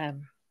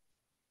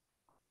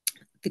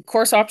the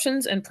course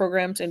options and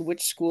programs and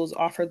which schools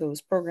offer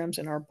those programs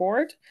in our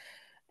board.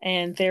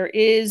 And there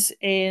is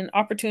an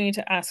opportunity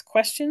to ask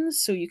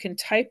questions, so you can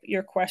type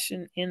your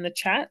question in the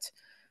chat,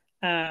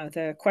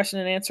 the question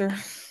and answer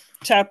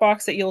chat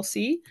box that you'll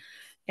see.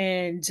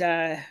 And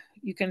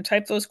you can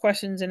type those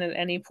questions in at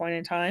any point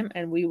in time,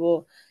 and we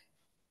will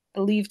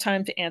leave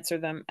time to answer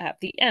them at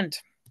the end.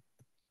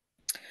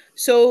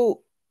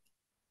 So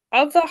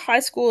of the high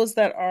schools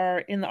that are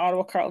in the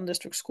Ottawa-Carleton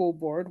District School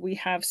Board, we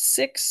have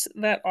 6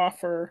 that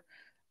offer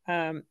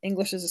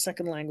English as a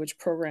second language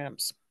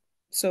programs.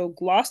 So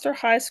Gloucester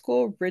High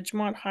School,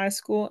 Ridgemont High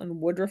School,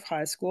 and Woodruff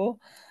High School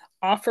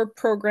offer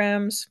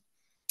programs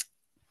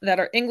that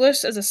are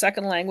English as a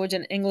second language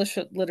and English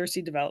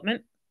literacy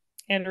development.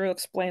 Andrew will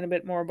explain a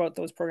bit more about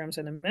those programs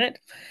in a minute.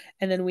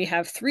 And then we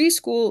have 3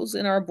 schools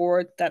in our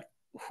board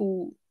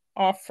who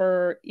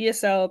offer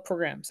ESL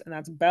programs, and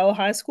that's Bell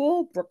High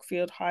School,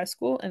 Brookfield High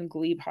School, and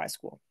Glebe High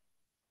School.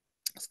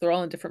 So they're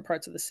all in different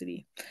parts of the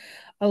city.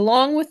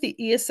 Along with the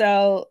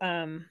ESL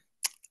and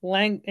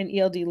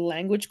ELD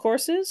language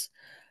courses,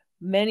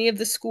 many of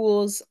the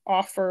schools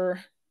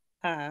offer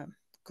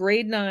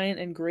grade 9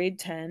 and grade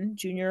 10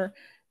 junior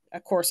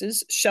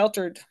courses,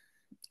 sheltered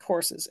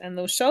courses. And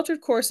those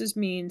sheltered courses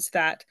means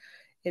that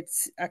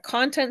it's a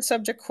content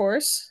subject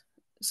course.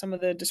 Some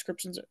of the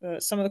descriptions,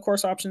 some of the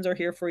course options are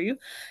here for you.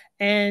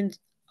 And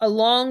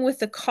along with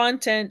the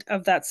content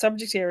of that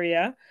subject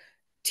area,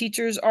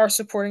 teachers are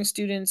supporting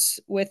students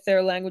with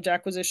their language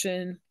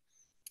acquisition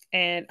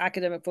and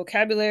academic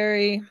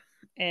vocabulary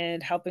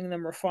and helping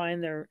them refine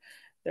their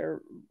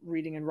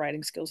reading and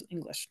writing skills in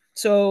English.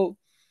 So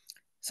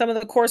some of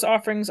the course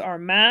offerings are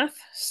math,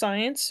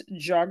 science,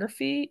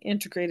 geography,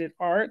 integrated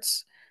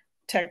arts,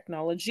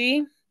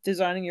 technology,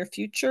 designing your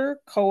future,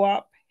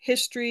 co-op,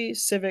 history,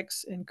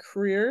 civics, and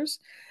careers.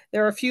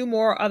 There are a few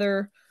more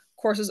other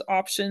courses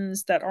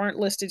options that aren't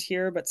listed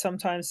here, but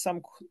sometimes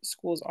some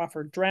schools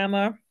offer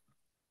drama,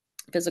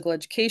 physical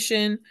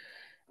education.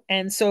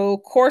 And so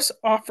course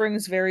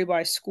offerings vary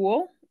by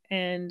school,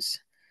 and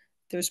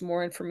there's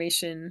more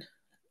information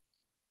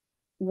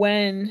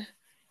when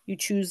you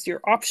choose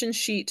your option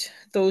sheet.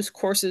 Those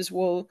courses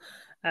will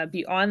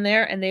be on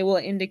there, and they will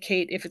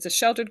indicate if it's a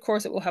sheltered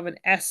course, it will have an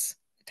S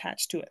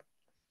attached to it.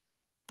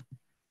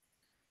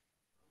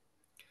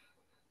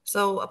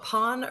 So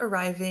upon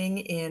arriving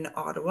in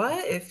Ottawa,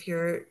 if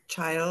your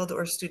child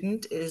or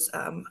student is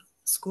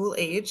school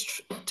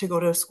aged to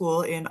go to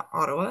school in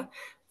Ottawa,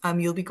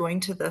 you'll be going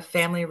to the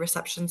Family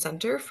Reception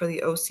Center for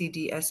the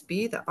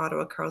OCDSB, the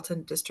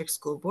Ottawa-Carleton District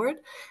School Board,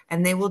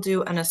 and they will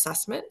do an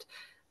assessment.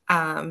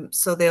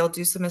 So they'll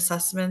do some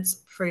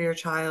assessments for your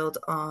child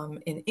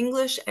in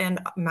English and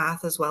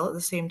math as well at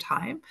the same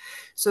time.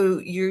 So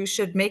you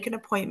should make an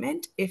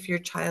appointment if your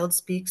child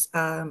speaks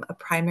a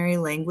primary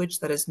language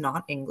that is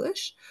not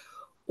English,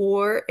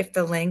 or if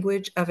the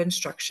language of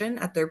instruction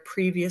at their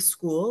previous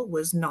school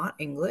was not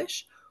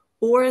English,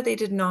 or they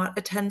did not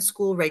attend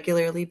school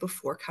regularly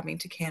before coming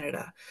to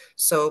Canada.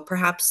 So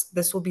perhaps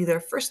this will be their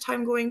first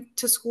time going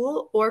to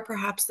school, or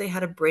perhaps they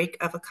had a break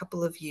of a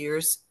couple of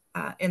years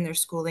in their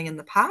schooling in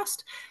the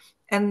past.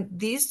 And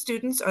these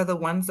students are the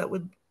ones that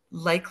would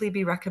likely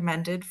be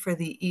recommended for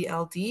the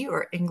ELD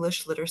or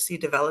English Literacy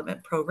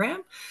Development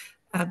Program,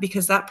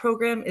 because that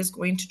program is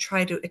going to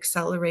try to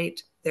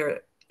accelerate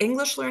their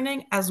English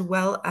learning as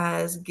well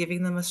as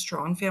giving them a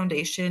strong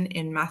foundation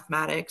in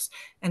mathematics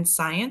and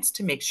science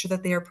to make sure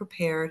that they are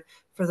prepared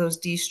for those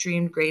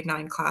de-streamed grade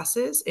 9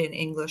 classes in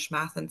English,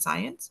 math, and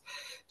science.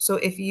 So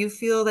if you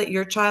feel that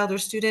your child or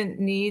student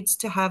needs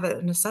to have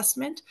an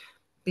assessment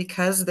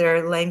because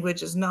their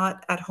language is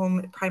not at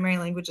home, primary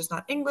language is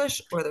not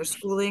English, or their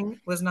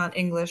schooling was not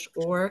English,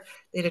 or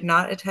they did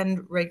not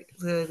attend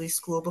regularly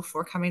school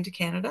before coming to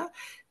Canada,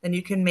 then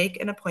you can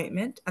make an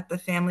appointment at the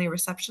Family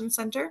Reception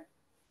Center.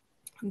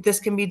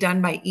 This can be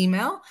done by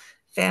email,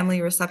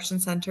 Family Reception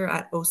Center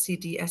at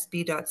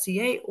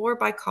ocdsb.ca, or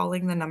by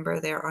calling the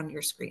number there on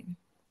your screen.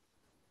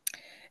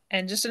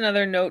 And just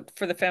another note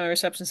for the Family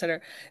Reception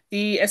Center,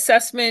 the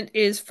assessment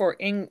is for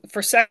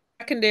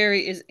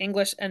secondary is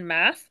English and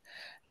math,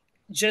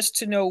 just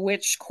to know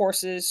which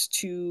courses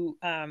to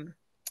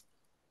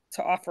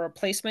offer a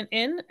placement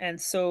in. And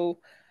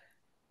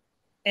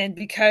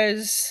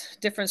because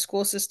different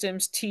school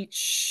systems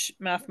teach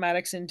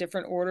mathematics in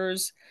different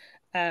orders,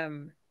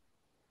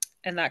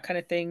 that kind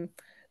of thing.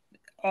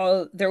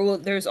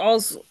 There's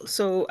also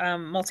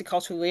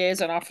multicultural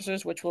liaison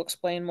officers, which we'll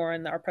explain more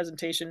in our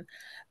presentation,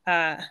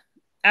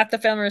 at the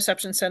Family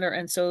Reception Center,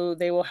 and so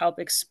they will help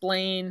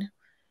explain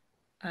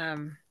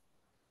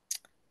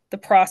the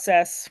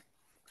process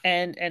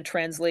and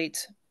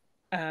translate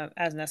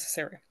as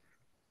necessary.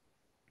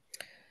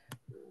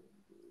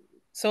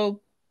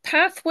 So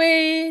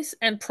pathways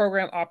and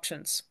program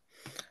options.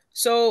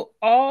 So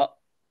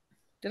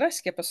did I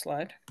skip a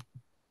slide?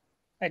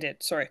 I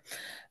did, sorry.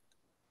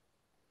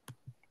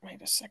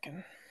 Wait a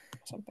second.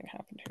 Something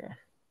happened here.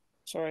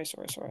 Sorry.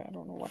 I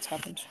don't know what's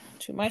happened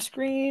to my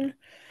screen.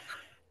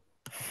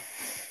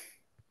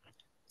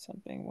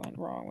 Something went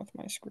wrong with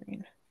my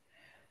screen.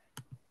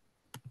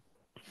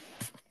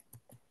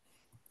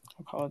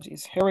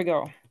 Apologies. Here we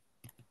go.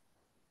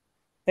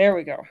 There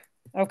we go.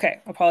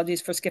 Okay,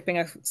 apologies for skipping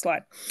a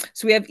slide.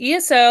 So we have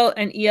ESL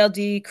and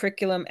ELD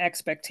curriculum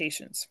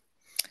expectations.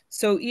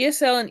 So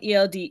ESL and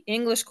ELD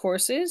English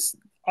courses,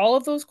 all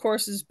of those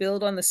courses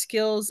build on the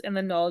skills and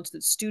the knowledge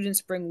that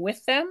students bring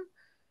with them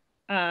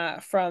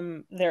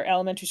from their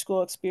elementary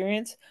school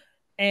experience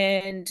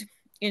and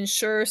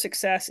ensure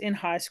success in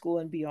high school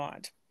and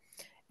beyond.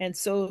 And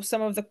so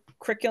some of the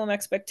curriculum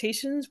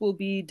expectations will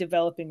be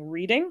developing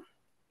reading.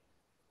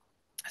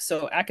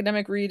 So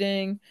academic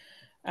reading,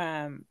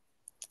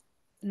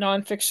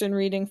 nonfiction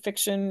reading,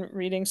 fiction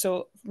reading,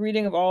 so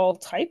reading of all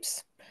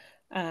types,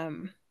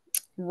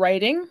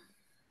 writing,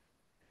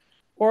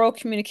 oral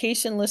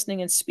communication,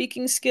 listening, and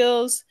speaking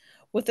skills,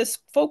 with a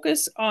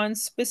focus on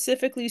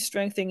specifically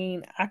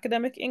strengthening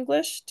academic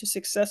English to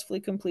successfully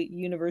complete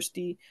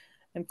university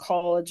and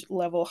college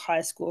level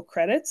high school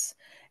credits.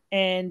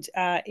 And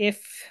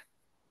if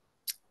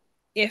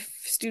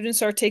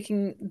students are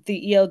taking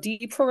the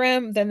ELD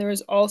program, then there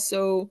is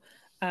also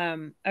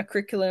a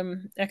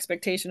curriculum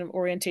expectation of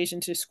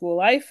orientation to school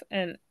life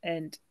and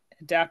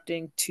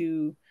adapting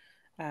to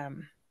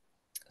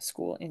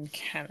school in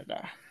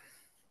Canada.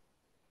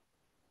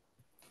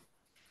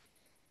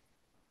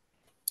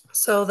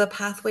 So the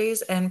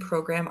pathways and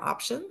program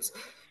options.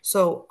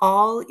 So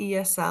all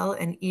ESL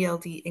and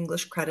ELD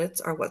English credits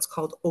are what's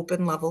called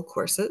open level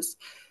courses,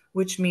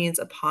 which means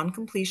upon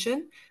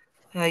completion,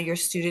 your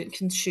student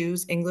can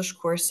choose English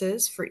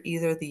courses for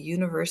either the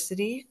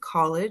university,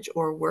 college,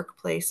 or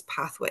workplace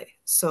pathway.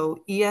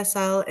 So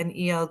ESL and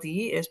ELD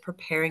is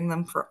preparing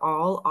them for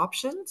all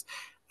options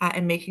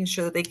and making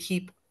sure that they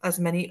keep as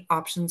many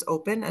options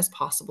open as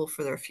possible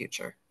for their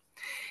future.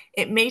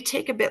 It may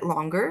take a bit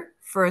longer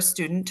for a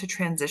student to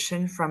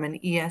transition from an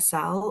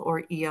ESL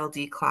or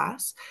ELD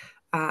class.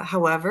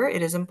 However,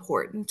 it is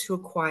important to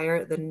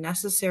acquire the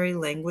necessary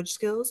language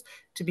skills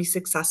to be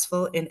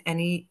successful in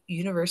any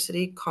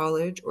university,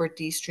 college, or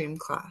D-stream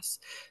class.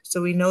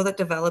 So we know that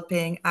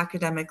developing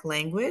academic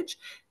language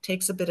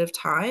takes a bit of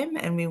time,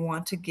 and we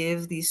want to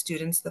give these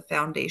students the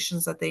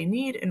foundations that they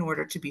need in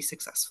order to be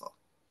successful.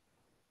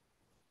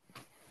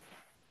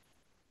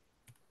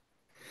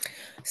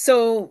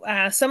 So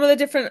some of the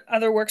different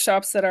other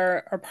workshops that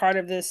are part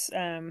of this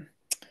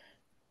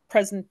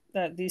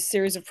these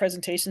series of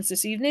presentations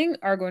this evening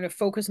are going to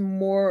focus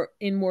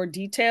in more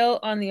detail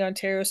on the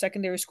Ontario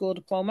Secondary School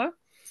Diploma.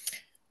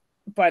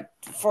 But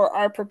for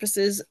our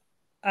purposes,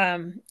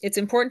 it's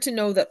important to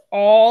know that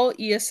all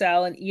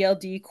ESL and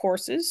ELD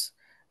courses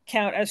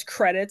count as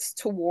credits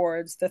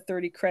towards the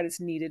 30 credits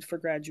needed for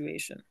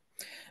graduation.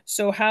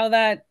 So how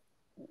that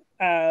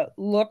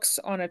looks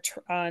on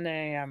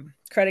a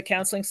credit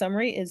counseling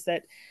summary is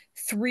that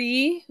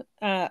 3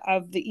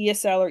 of the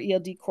ESL or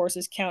ELD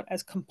courses count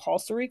as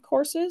compulsory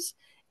courses,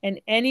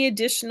 and any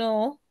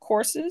additional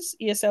courses,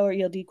 ESL or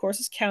ELD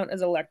courses, count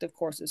as elective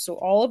courses. So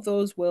all of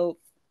those will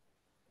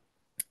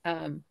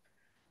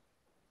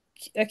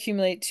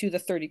accumulate to the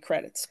 30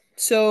 credits.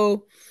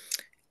 So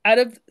out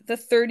of the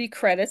 30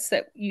 credits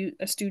that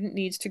a student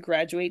needs to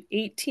graduate,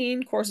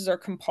 18 courses are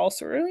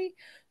compulsory.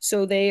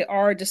 So they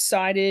are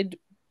decided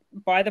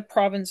by the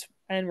province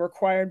and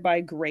required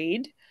by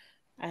grade,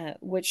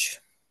 which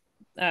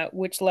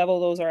level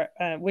those are,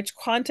 which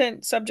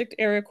content subject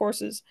area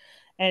courses,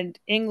 and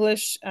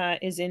English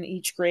is in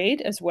each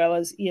grade, as well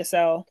as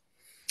ESL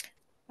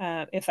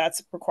if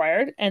that's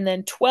required. And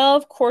then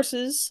 12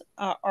 courses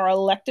are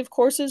elective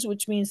courses,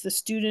 which means the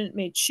student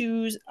may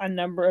choose a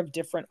number of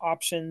different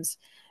options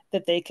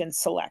that they can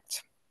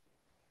select.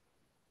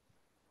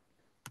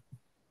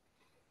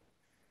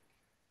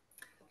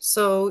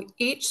 So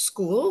each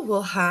school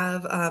will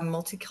have a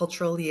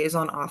multicultural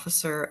liaison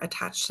officer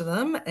attached to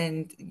them,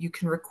 and you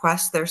can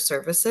request their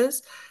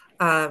services.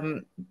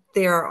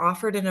 They are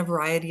offered in a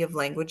variety of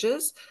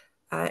languages.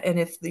 And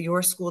if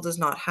your school does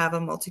not have a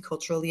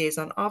multicultural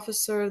liaison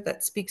officer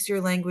that speaks your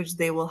language,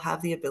 they will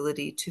have the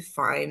ability to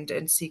find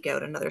and seek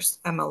out another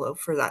MLO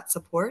for that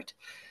support.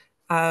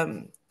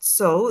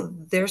 So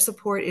their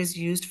support is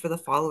used for the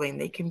following.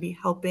 They can be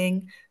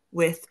helping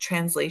with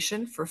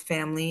translation for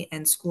family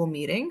and school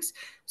meetings.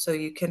 So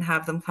you can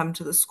have them come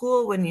to the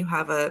school when you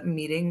have a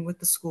meeting with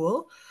the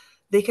school.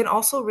 They can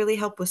also really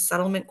help with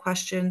settlement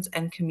questions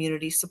and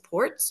community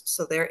supports.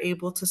 So they're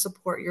able to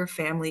support your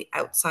family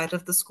outside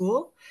of the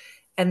school,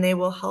 and they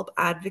will help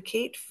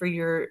advocate for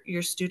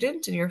your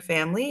student and your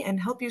family and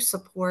help you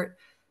support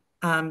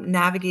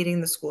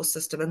navigating the school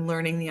system and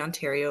learning the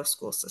Ontario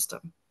school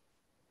system.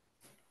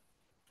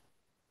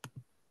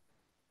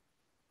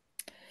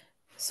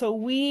 So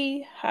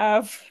we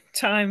have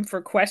time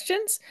for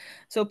questions.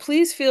 So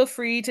please feel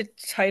free to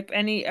type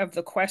any of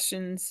the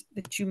questions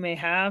that you may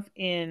have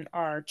in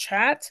our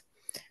chat,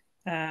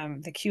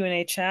 the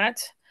Q&A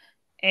chat,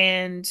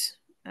 and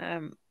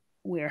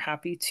we're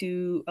happy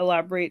to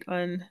elaborate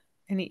on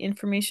any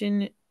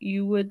information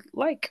you would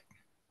like.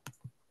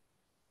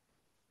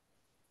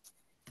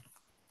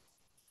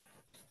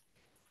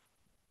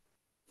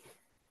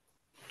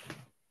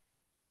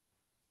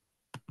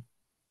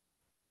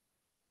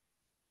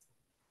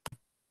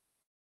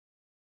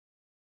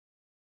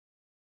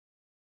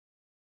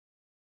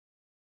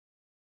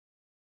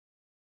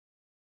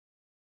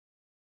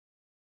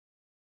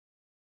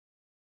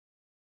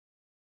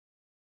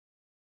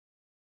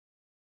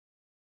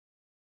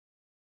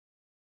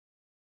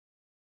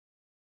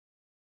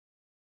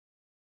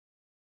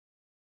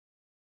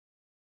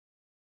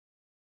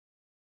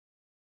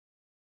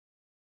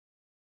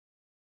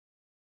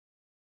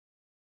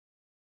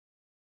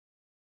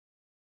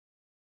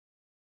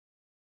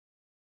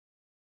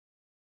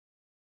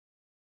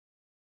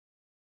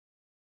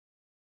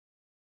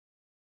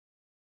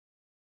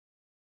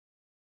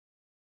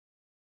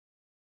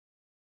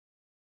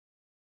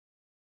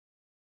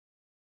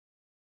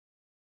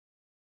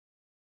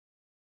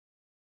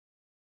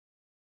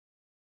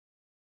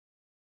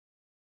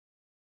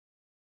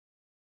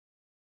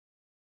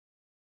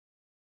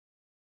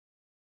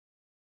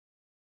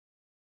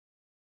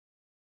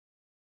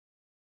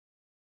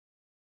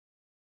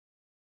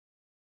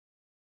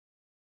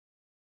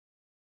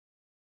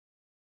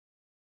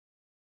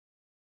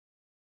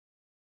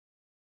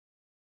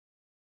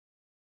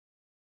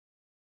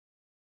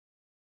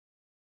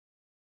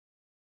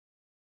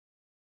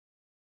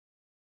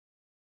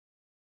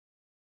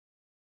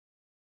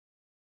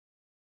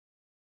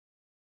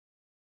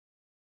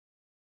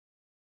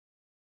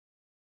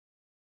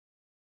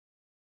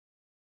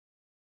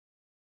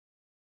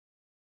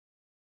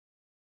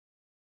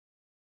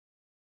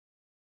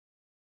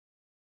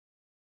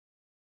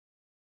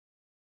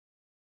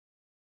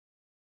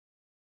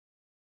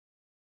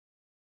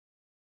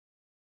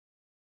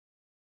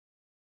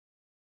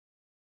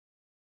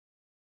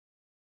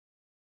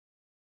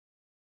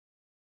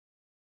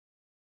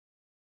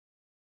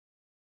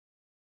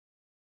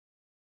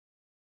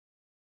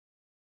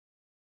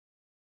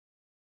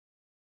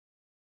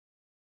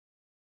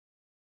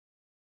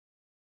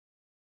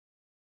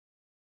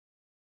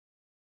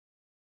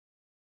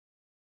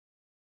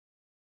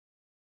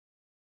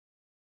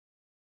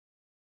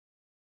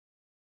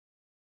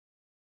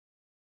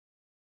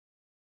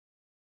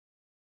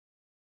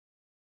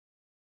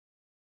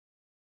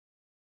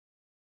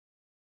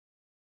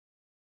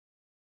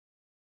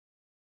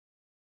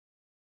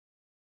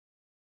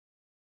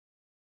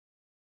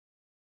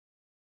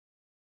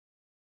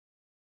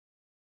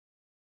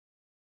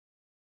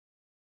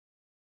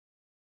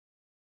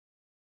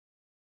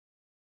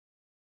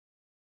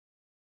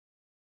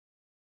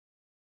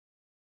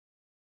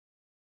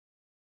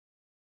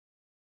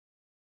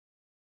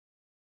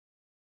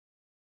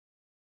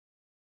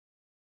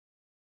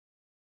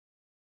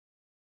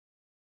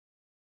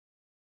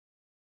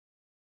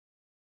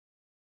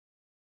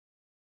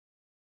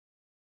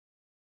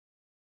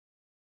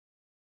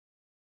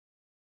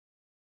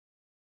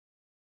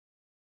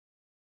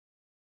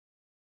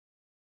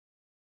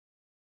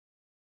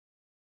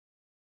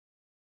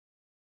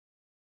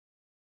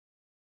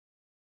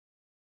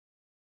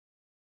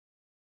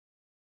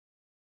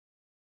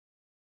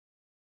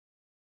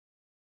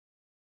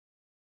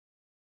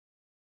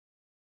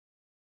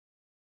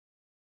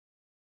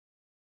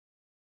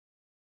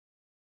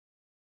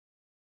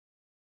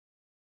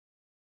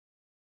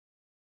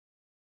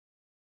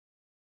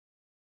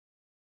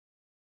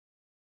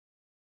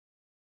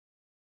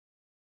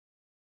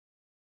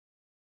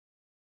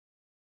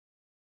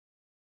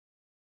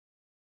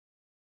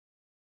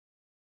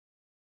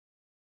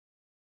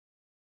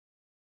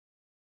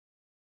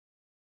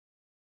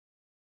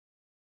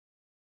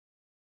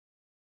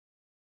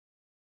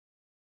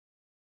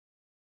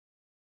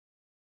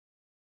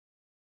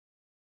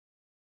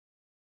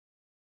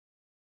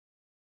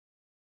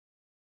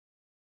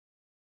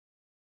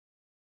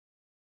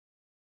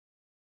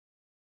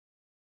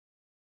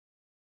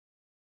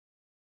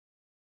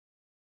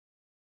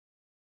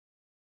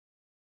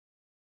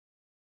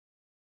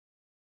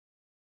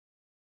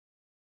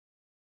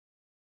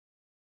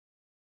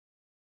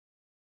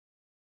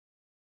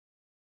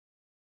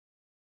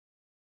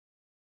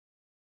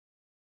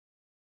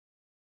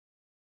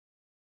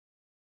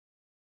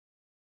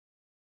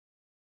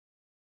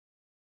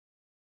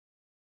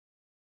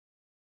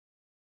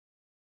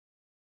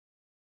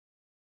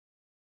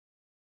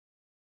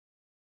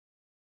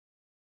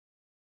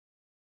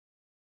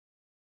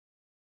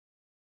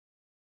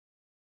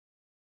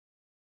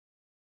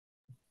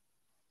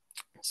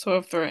 So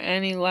if there are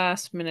any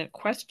last minute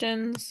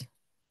questions,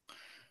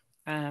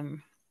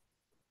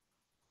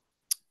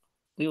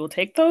 we will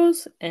take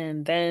those,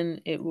 and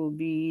then it will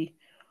be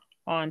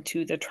on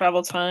to the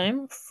travel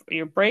time for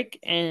your break,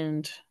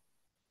 and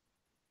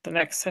the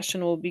next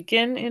session will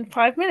begin in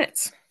 5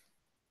 minutes.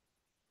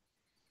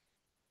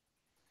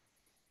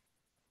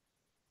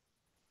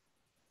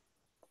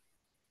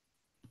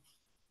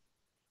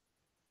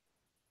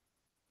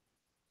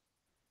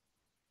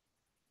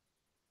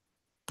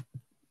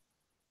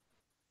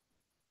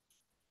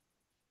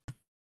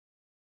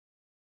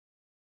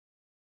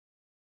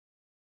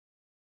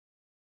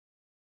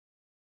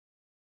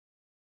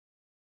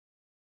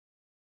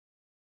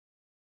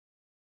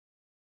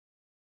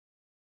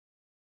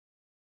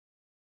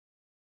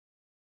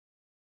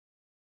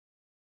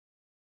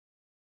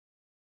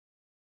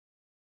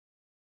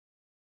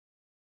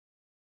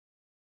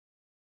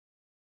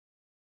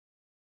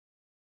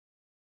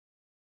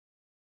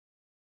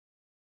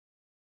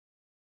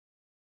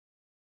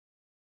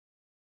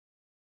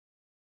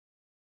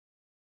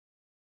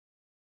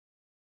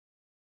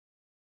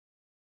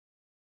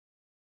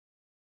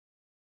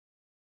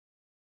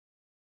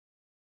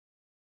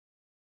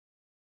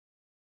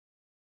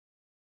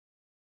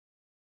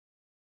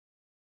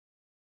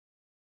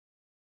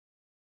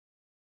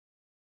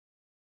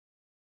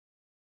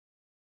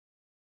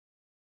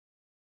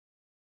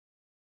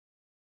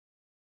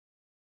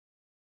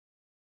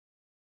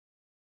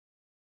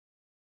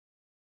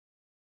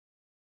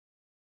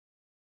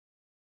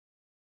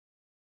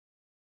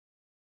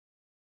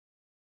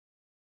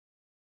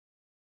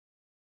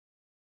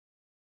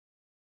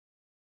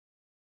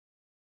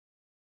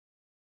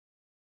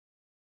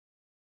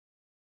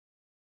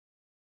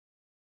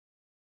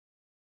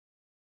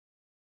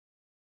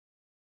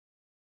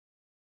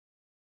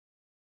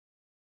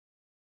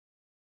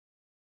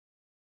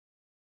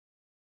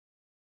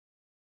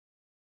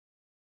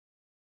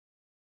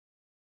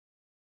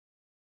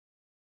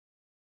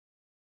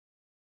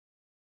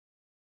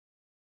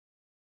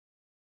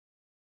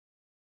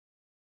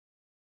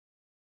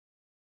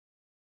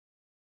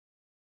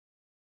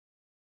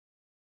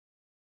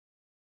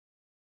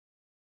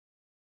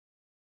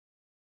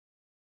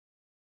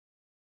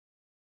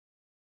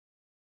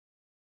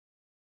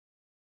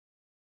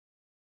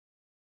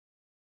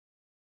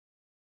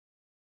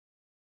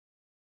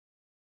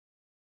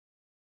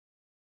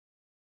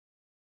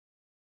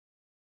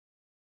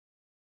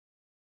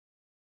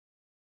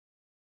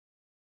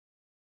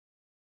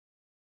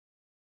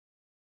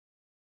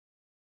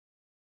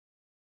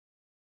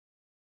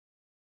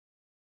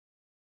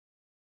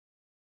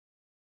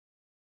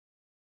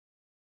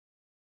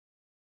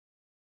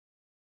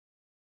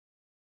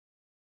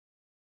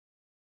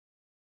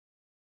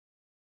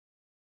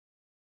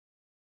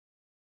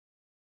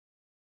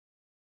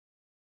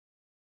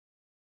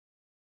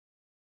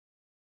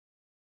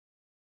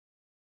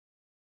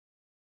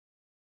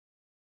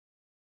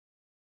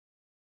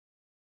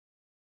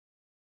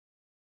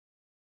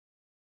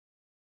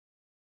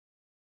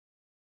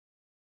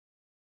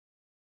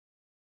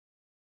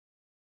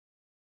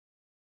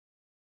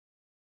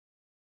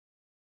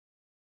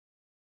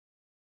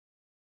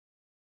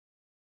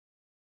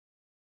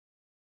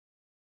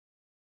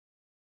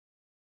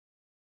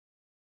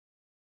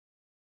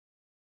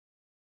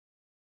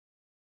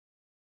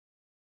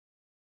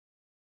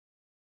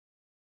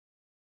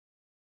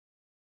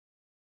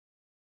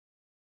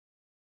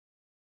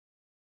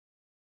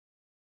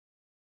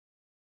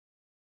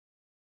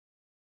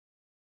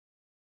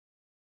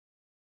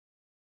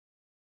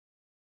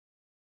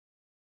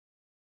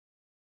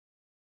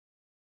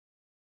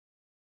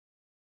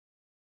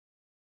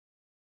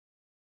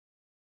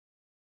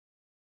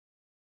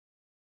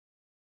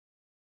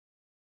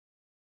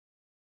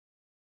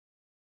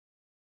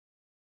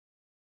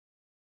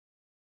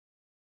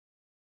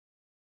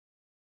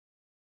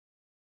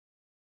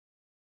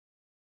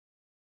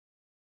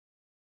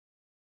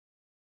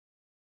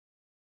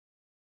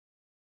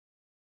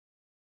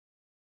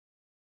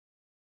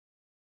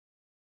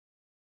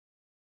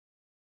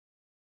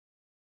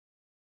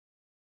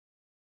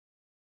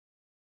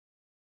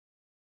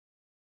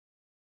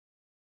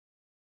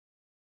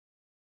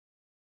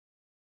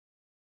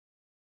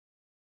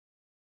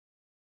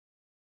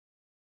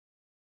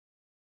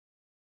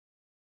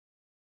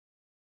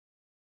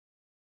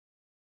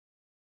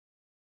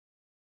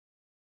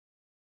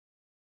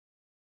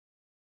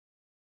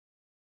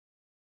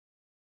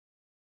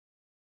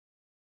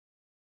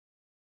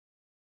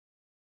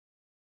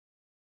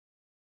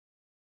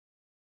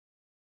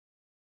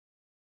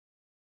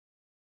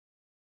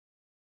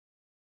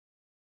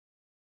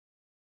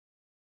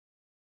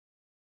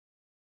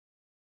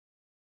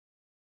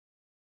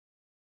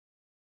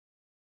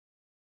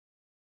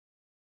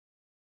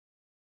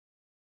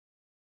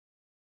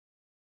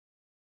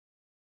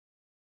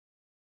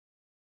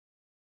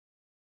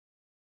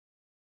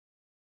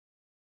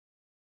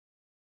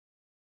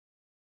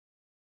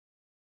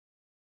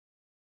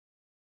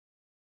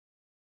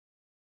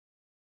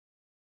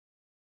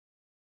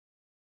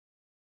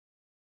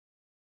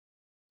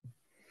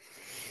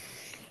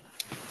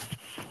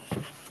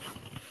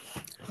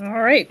 All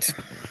right.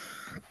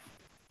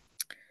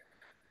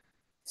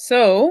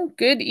 So,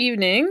 good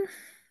evening.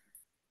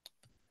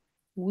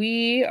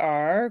 We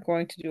are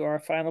going to do our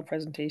final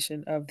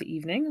presentation of the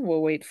evening.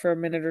 We'll wait for a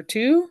minute or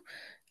two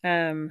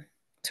to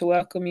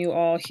welcome you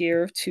all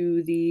here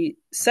to the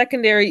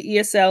secondary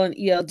ESL and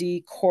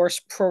ELD course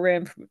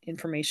program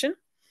information.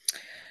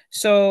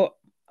 So,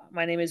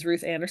 my name is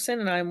Ruth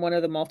Anderson, and I'm one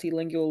of the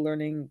multilingual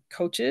learning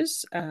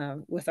coaches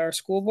with our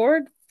school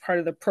board, part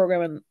of the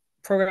program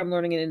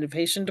learning and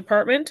innovation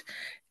department.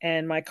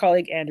 And my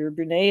colleague Andrew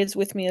Brunet is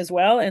with me as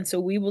well. And so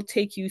we will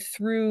take you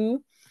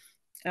through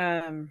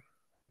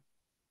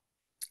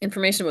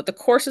information about the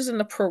courses and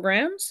the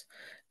programs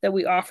that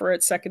we offer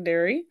at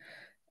secondary.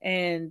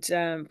 And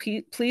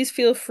please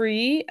feel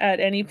free at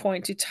any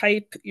point to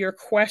type your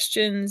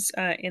questions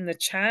in the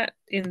chat,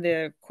 in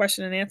the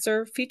question and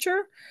answer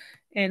feature.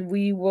 And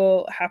we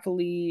will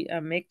happily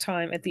make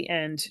time at the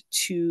end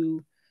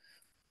to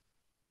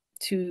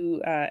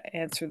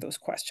answer those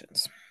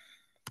questions.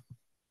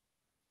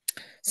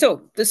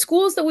 So the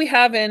schools that we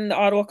have in the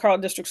Ottawa-Carleton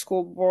District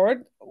School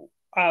Board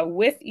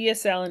with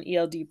ESL and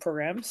ELD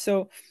programs.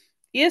 So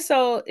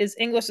ESL is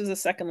English as a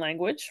second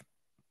language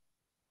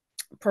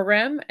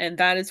program, and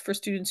that is for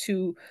students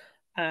who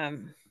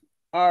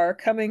are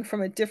coming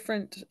from a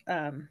different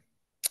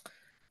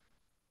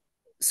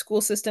school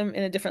system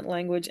in a different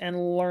language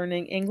and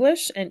learning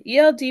English. And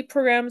ELD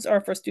programs are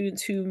for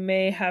students who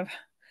may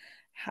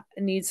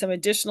need some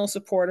additional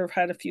support or have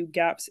had a few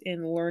gaps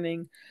in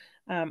learning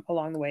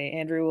along the way.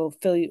 Andrew will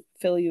fill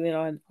you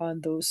in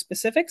on those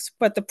specifics.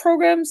 But the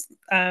programs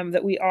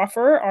that we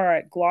offer are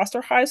at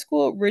Gloucester High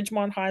School,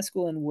 Ridgemont High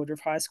School, and Woodruff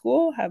High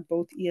School, have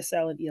both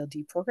ESL and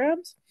ELD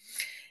programs.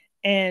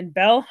 And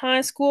Bell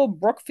High School,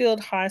 Brookfield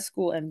High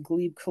School, and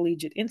Glebe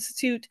Collegiate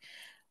Institute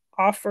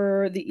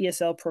offer the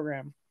ESL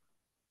program.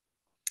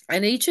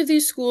 And each of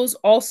these schools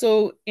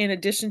also, in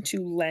addition to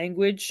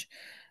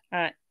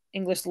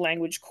English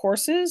language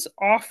courses,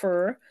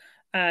 offer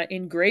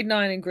in grade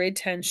 9 and grade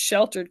 10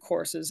 sheltered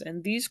courses.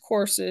 And these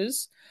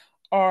courses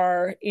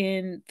are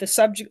in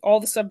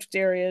all the subject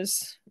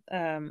areas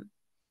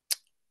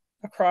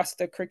across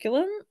the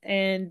curriculum,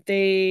 and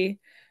they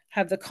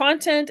have the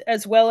content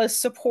as well as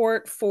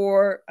support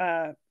for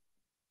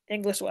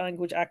English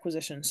language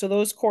acquisition. So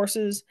those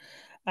courses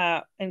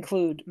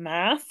include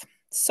math,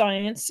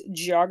 science,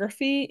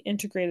 geography,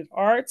 integrated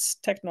arts,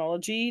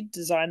 technology,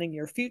 designing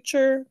your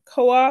future,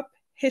 co-op,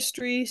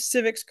 history,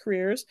 civics,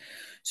 careers.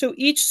 So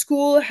each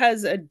school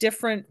has a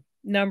different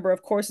number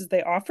of courses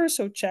they offer.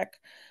 So check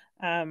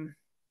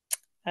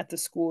at the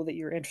school that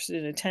you're interested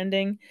in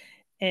attending.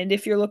 And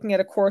if you're looking at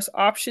a course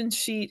options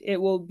sheet, it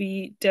will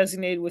be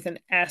designated with an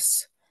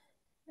S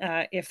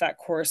if that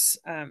course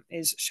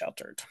is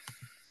sheltered.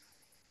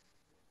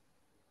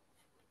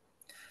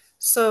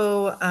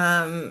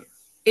 So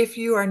if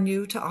you are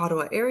new to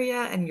Ottawa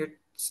area and your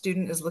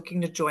student is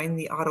looking to join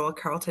the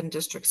Ottawa-Carleton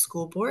District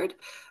School Board,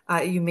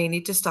 you may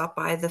need to stop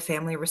by the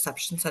Family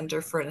Reception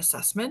Center for an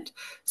assessment.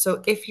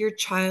 So if your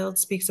child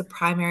speaks a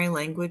primary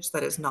language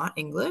that is not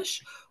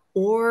English,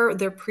 or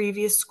their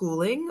previous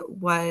schooling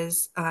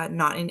was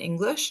not in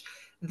English,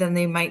 then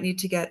they might need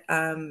to get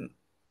an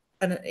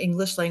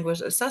English language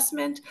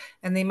assessment,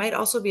 and they might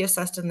also be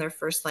assessed in their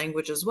first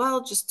language as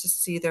well, just to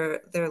see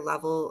their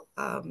level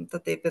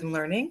that they've been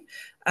learning.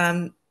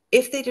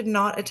 If they did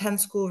not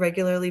attend school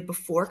regularly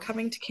before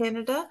coming to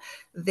Canada,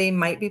 they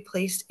might be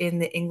placed in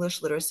the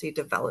English literacy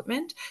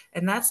development,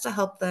 and that's to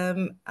help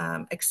them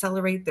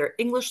accelerate their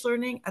English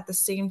learning at the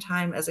same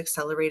time as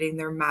accelerating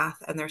their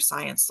math and their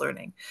science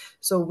learning.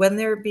 So when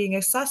they're being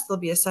assessed, they'll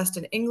be assessed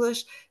in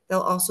English.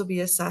 They'll also be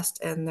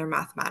assessed in their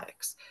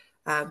mathematics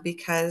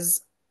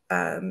because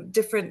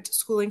different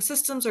schooling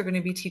systems are going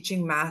to be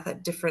teaching math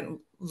at different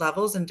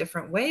levels in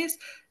different ways.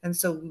 And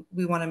so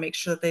we want to make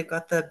sure that they've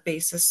got the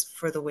basis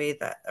for the way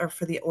that, or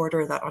for the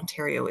order that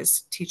Ontario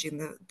is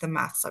teaching the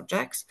math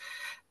subjects.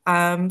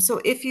 So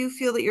if you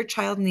feel that your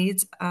child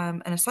needs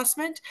an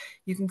assessment,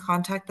 you can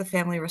contact the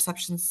Family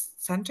Reception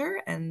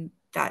Center, and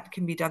that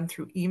can be done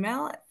through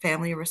email at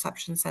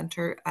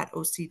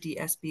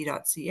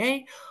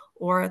familyreceptioncenter@ocdsb.ca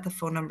or at the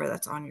phone number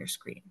that's on your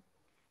screen.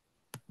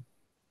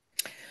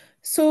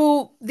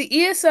 So the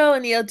ESL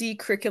and ELD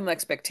curriculum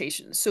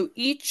expectations. So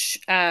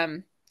each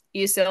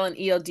ESL and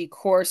ELD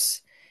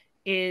course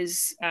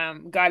is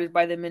guided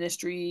by the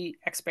ministry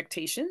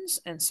expectations.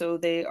 And so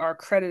they are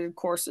credited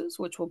courses,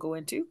 which we'll go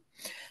into.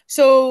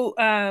 So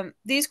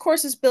these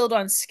courses build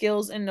on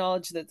skills and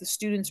knowledge that the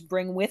students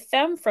bring with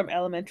them from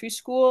elementary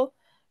school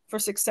for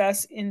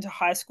success into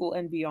high school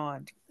and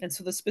beyond. And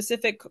so the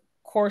specific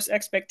course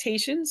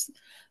expectations,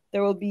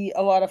 there will be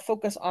a lot of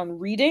focus on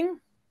reading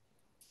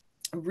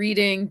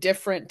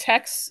different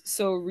texts.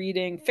 So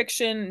reading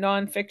fiction,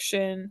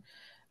 nonfiction,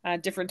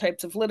 different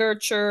types of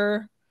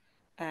literature,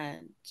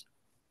 and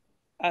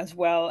as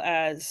well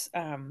as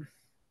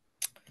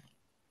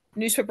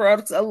newspaper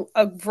articles,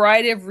 a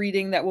variety of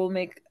reading that will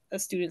make a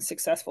student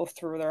successful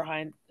through their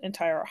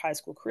entire high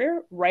school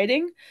career.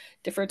 Writing,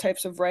 different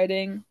types of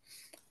writing,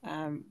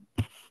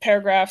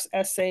 paragraphs,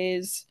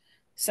 essays,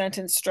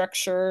 sentence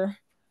structure,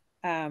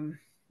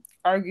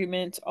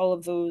 argument, all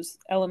of those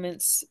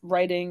elements,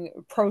 writing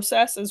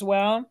process as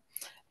well.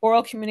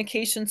 Oral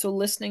communication, so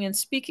listening and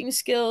speaking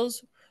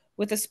skills,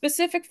 with a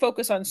specific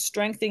focus on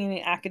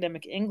strengthening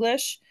academic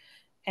English.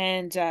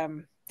 And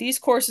these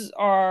courses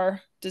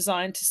are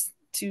designed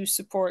to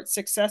support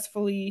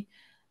successfully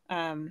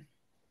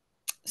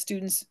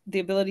students, the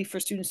ability for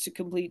students to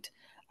complete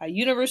a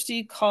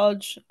university,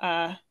 college,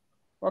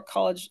 or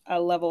college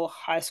level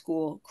high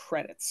school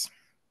credits.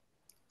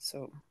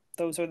 So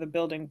those are the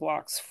building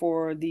blocks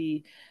for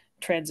the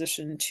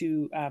transition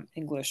to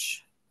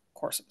English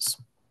courses.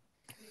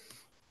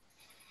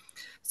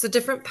 So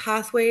different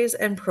pathways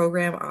and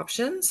program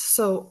options.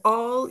 So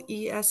all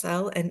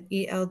ESL and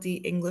ELD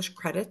English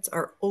credits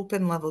are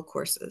open level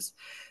courses.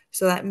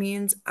 So that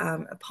means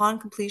upon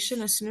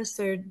completion, as soon as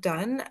they're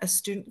done, a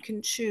student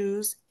can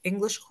choose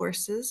English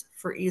courses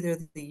for either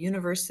the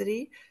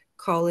university,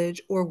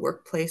 college, or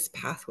workplace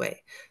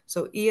pathway.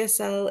 So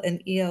ESL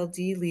and ELD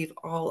leave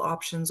all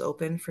options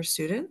open for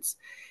students.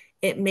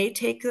 It may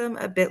take them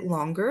a bit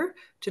longer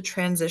to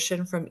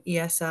transition from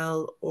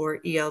ESL or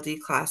ELD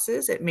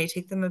classes. It may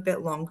take them a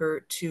bit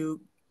longer to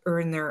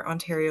earn their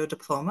Ontario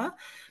diploma.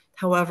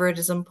 However, it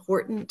is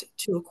important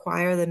to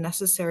acquire the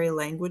necessary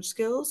language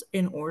skills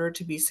in order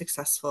to be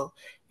successful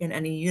in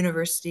any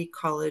university,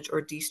 college,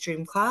 or D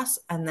stream class,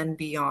 and then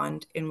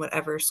beyond in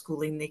whatever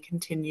schooling they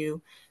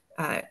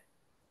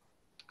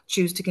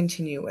choose to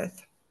continue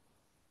with.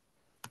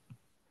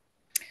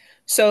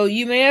 So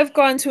you may have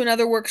gone to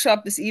another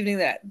workshop this evening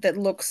that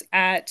looks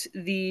at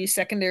the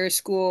secondary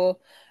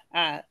school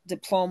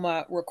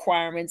diploma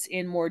requirements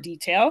in more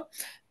detail.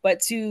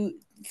 But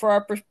for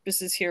our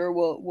purposes here,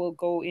 we'll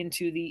go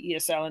into the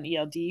ESL and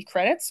ELD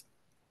credits.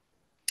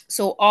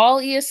 So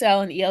all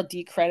ESL and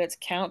ELD credits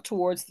count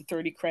towards the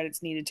 30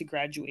 credits needed to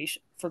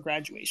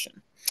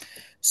graduation.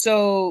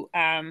 So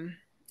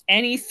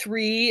any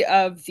three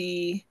of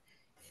the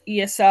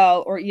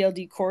ESL or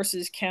ELD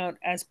courses count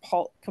as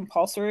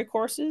compulsory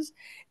courses,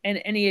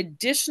 and any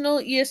additional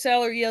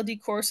ESL or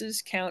ELD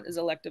courses count as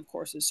elective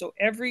courses. So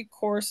every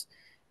course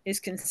is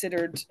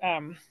considered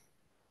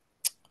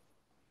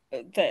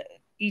that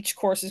each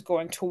course is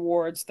going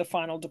towards the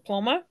final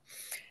diploma.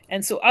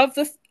 And so of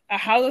the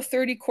how the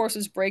 30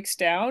 courses breaks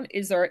down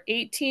is there are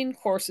 18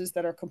 courses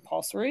that are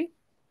compulsory.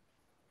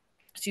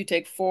 So you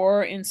take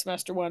 4 in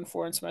semester 1,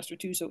 4 in semester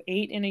 2, so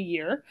 8 in a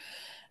year.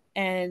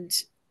 And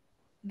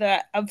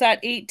of that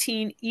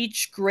 18,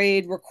 each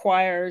grade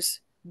requires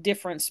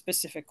different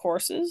specific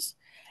courses.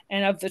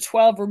 And of the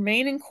 12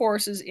 remaining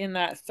courses in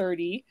that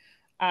 30,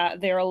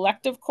 they're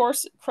elective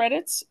course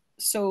credits.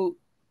 So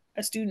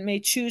a student may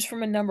choose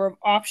from a number of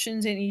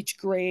options in each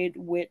grade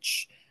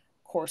which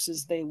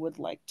courses they would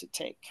like to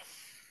take.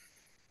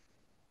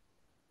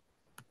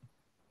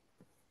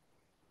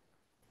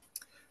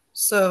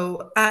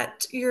 So,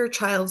 at your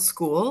child's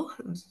school,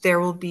 there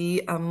will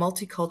be a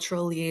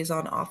multicultural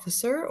liaison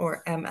officer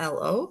or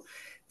MLO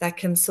that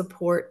can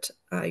support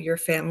your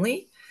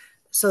family.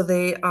 So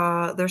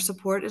their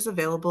support is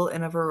available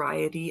in a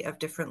variety of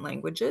different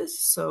languages.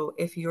 So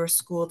if your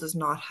school does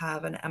not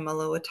have an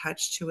MLO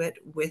attached to it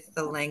with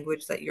the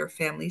language that your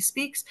family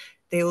speaks,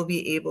 they will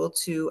be able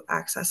to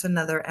access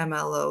another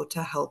MLO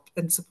to help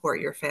and support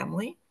your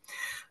family.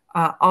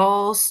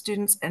 All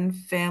students and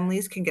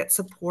families can get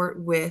support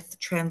with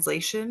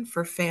translation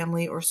for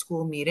family or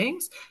school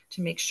meetings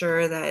to make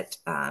sure that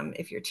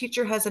if your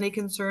teacher has any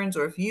concerns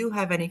or if you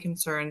have any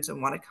concerns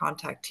and want to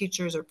contact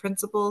teachers or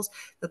principals,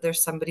 that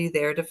there's somebody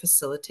there to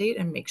facilitate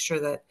and make sure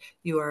that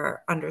you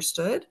are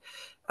understood.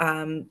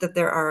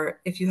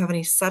 If you have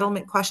any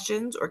settlement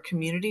questions or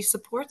community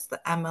supports, the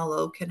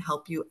MLO can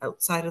help you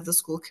outside of the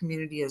school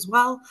community as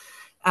well.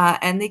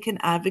 And they can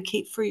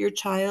advocate for your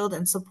child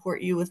and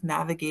support you with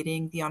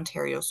navigating the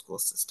Ontario school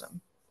system.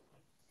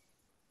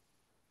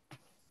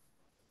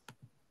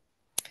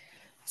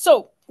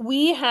 So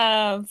we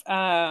have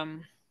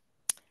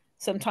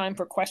some time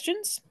for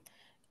questions.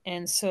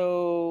 And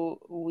so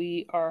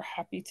we are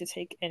happy to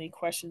take any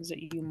questions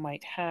that you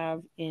might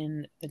have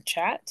in the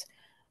chat.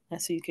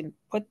 And so you can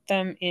put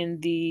them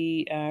in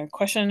the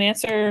question and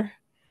answer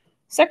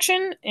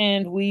section,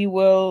 and we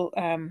will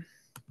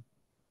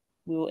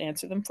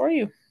answer them for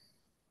you.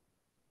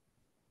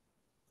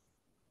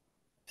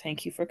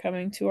 Thank you for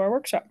coming to our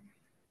workshop.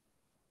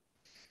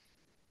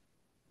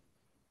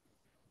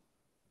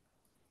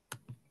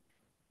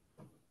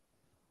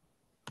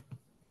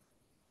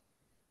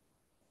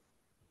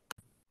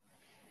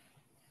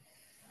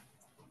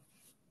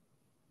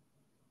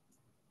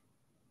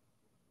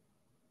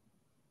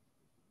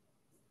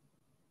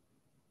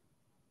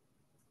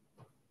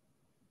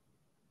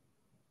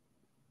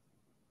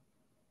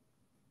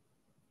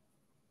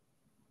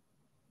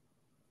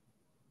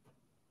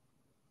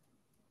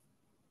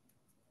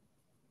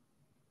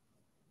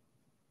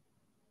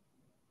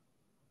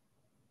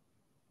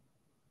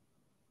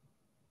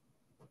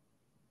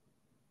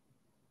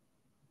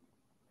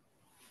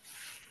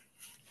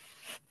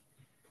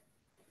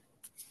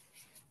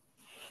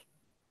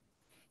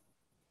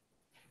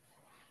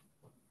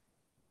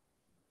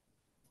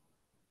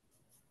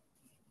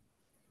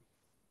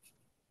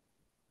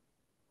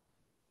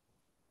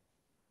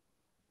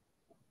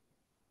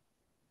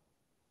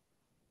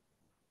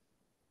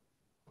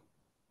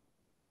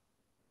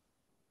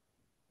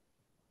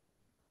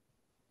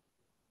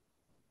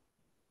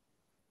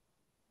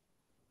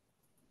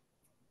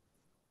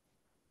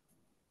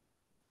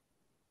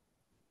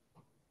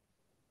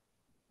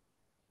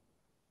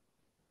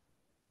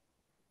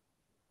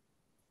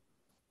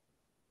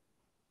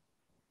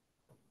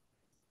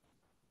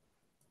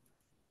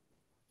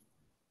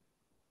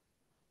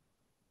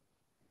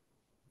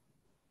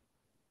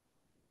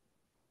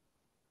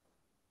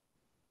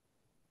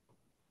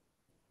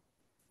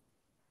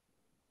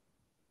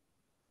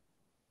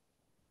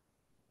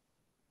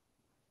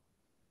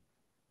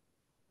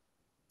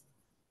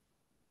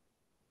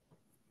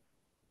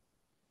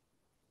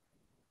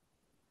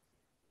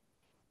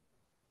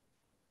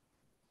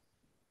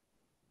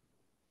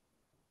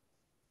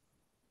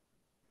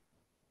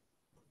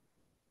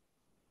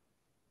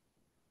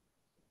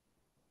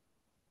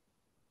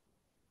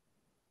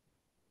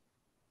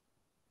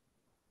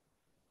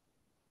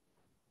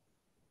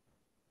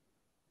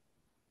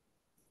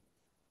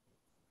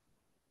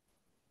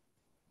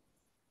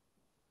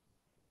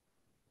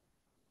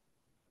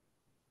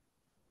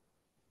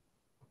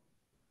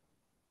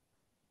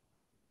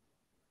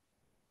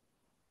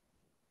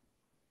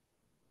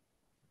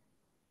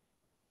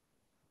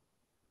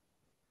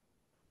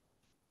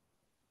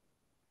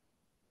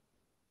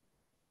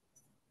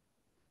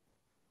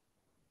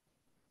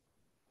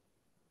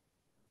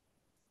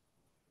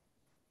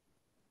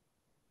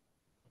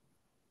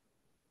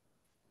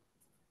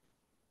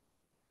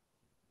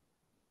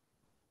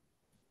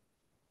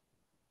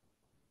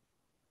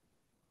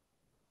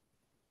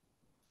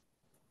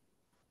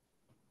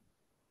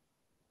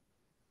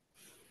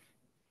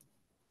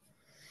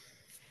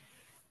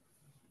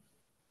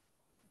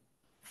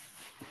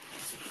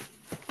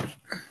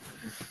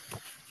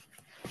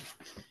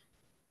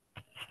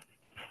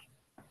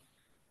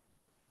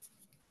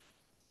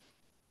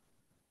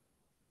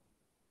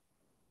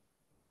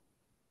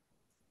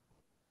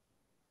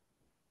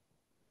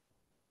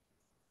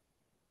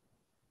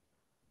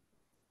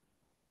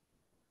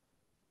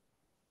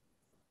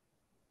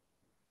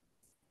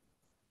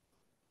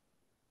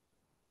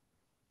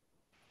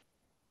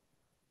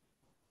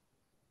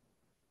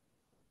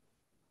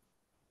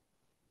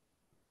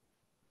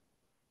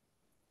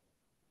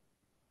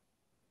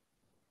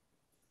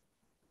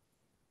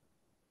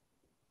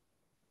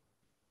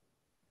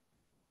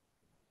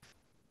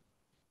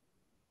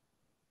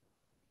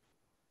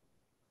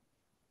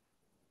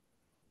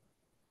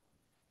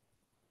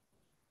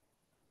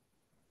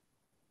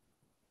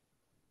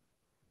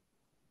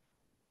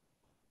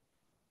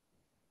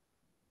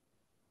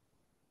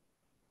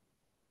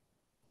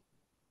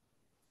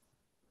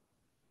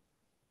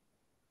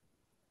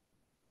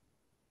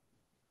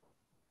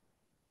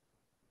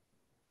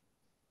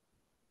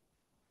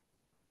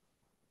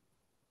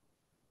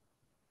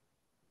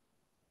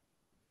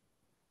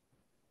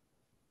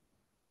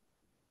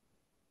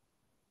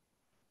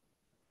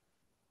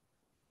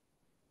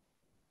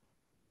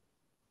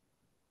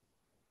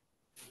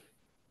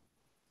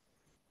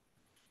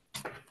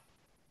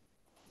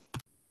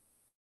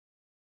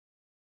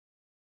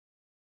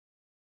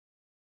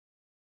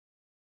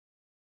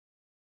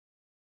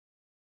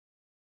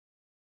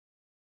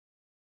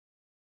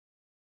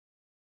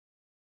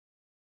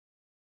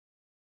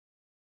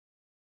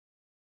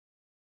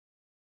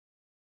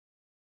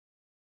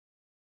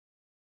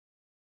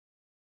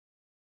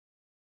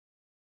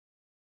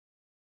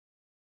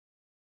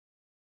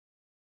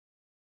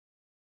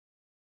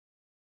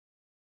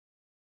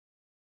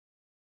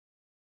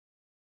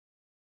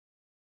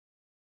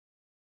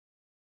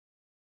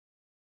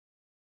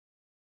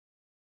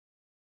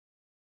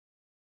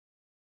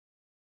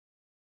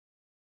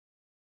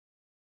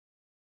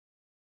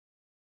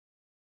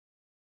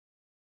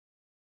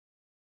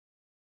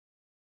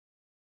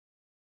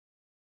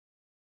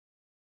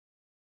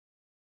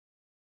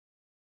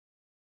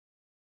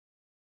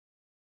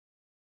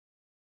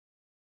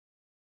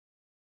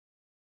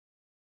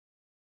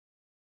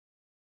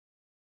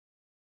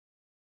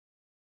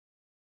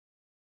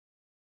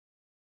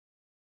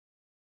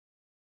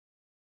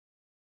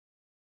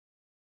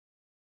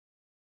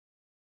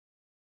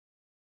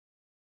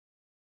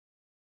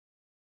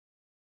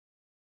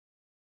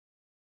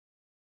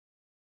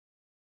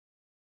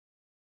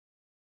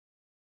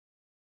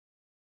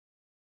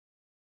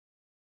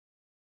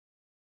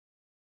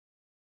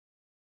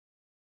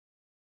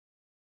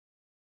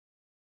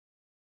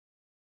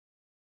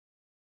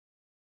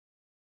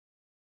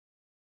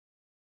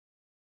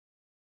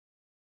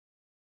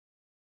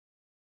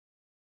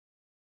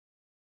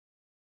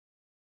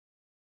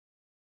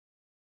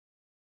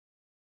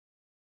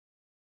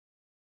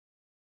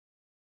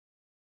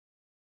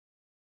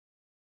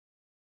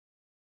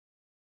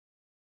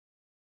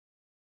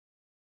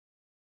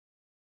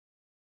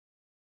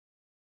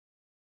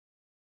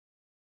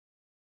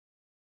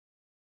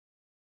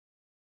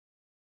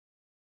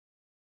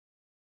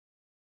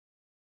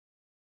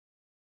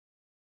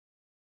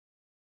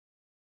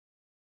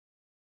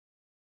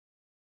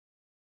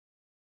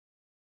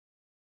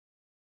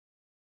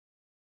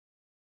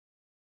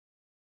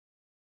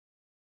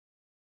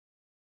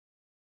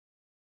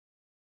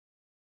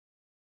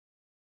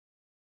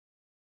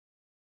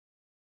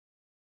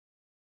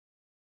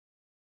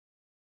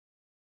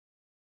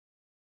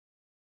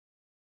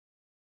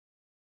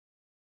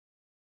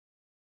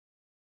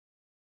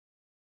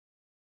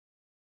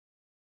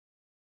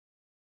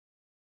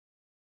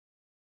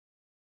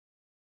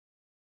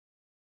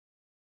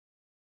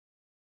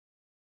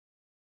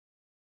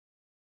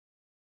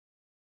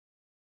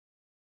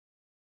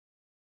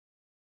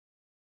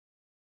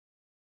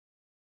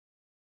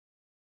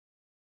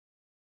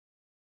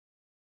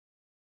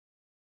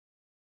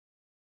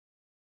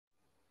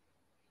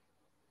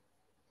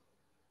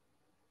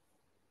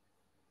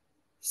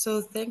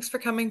 So thanks for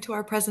coming to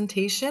our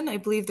presentation. I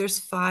believe there's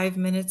 5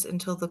 minutes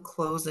until the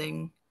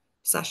closing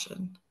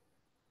session.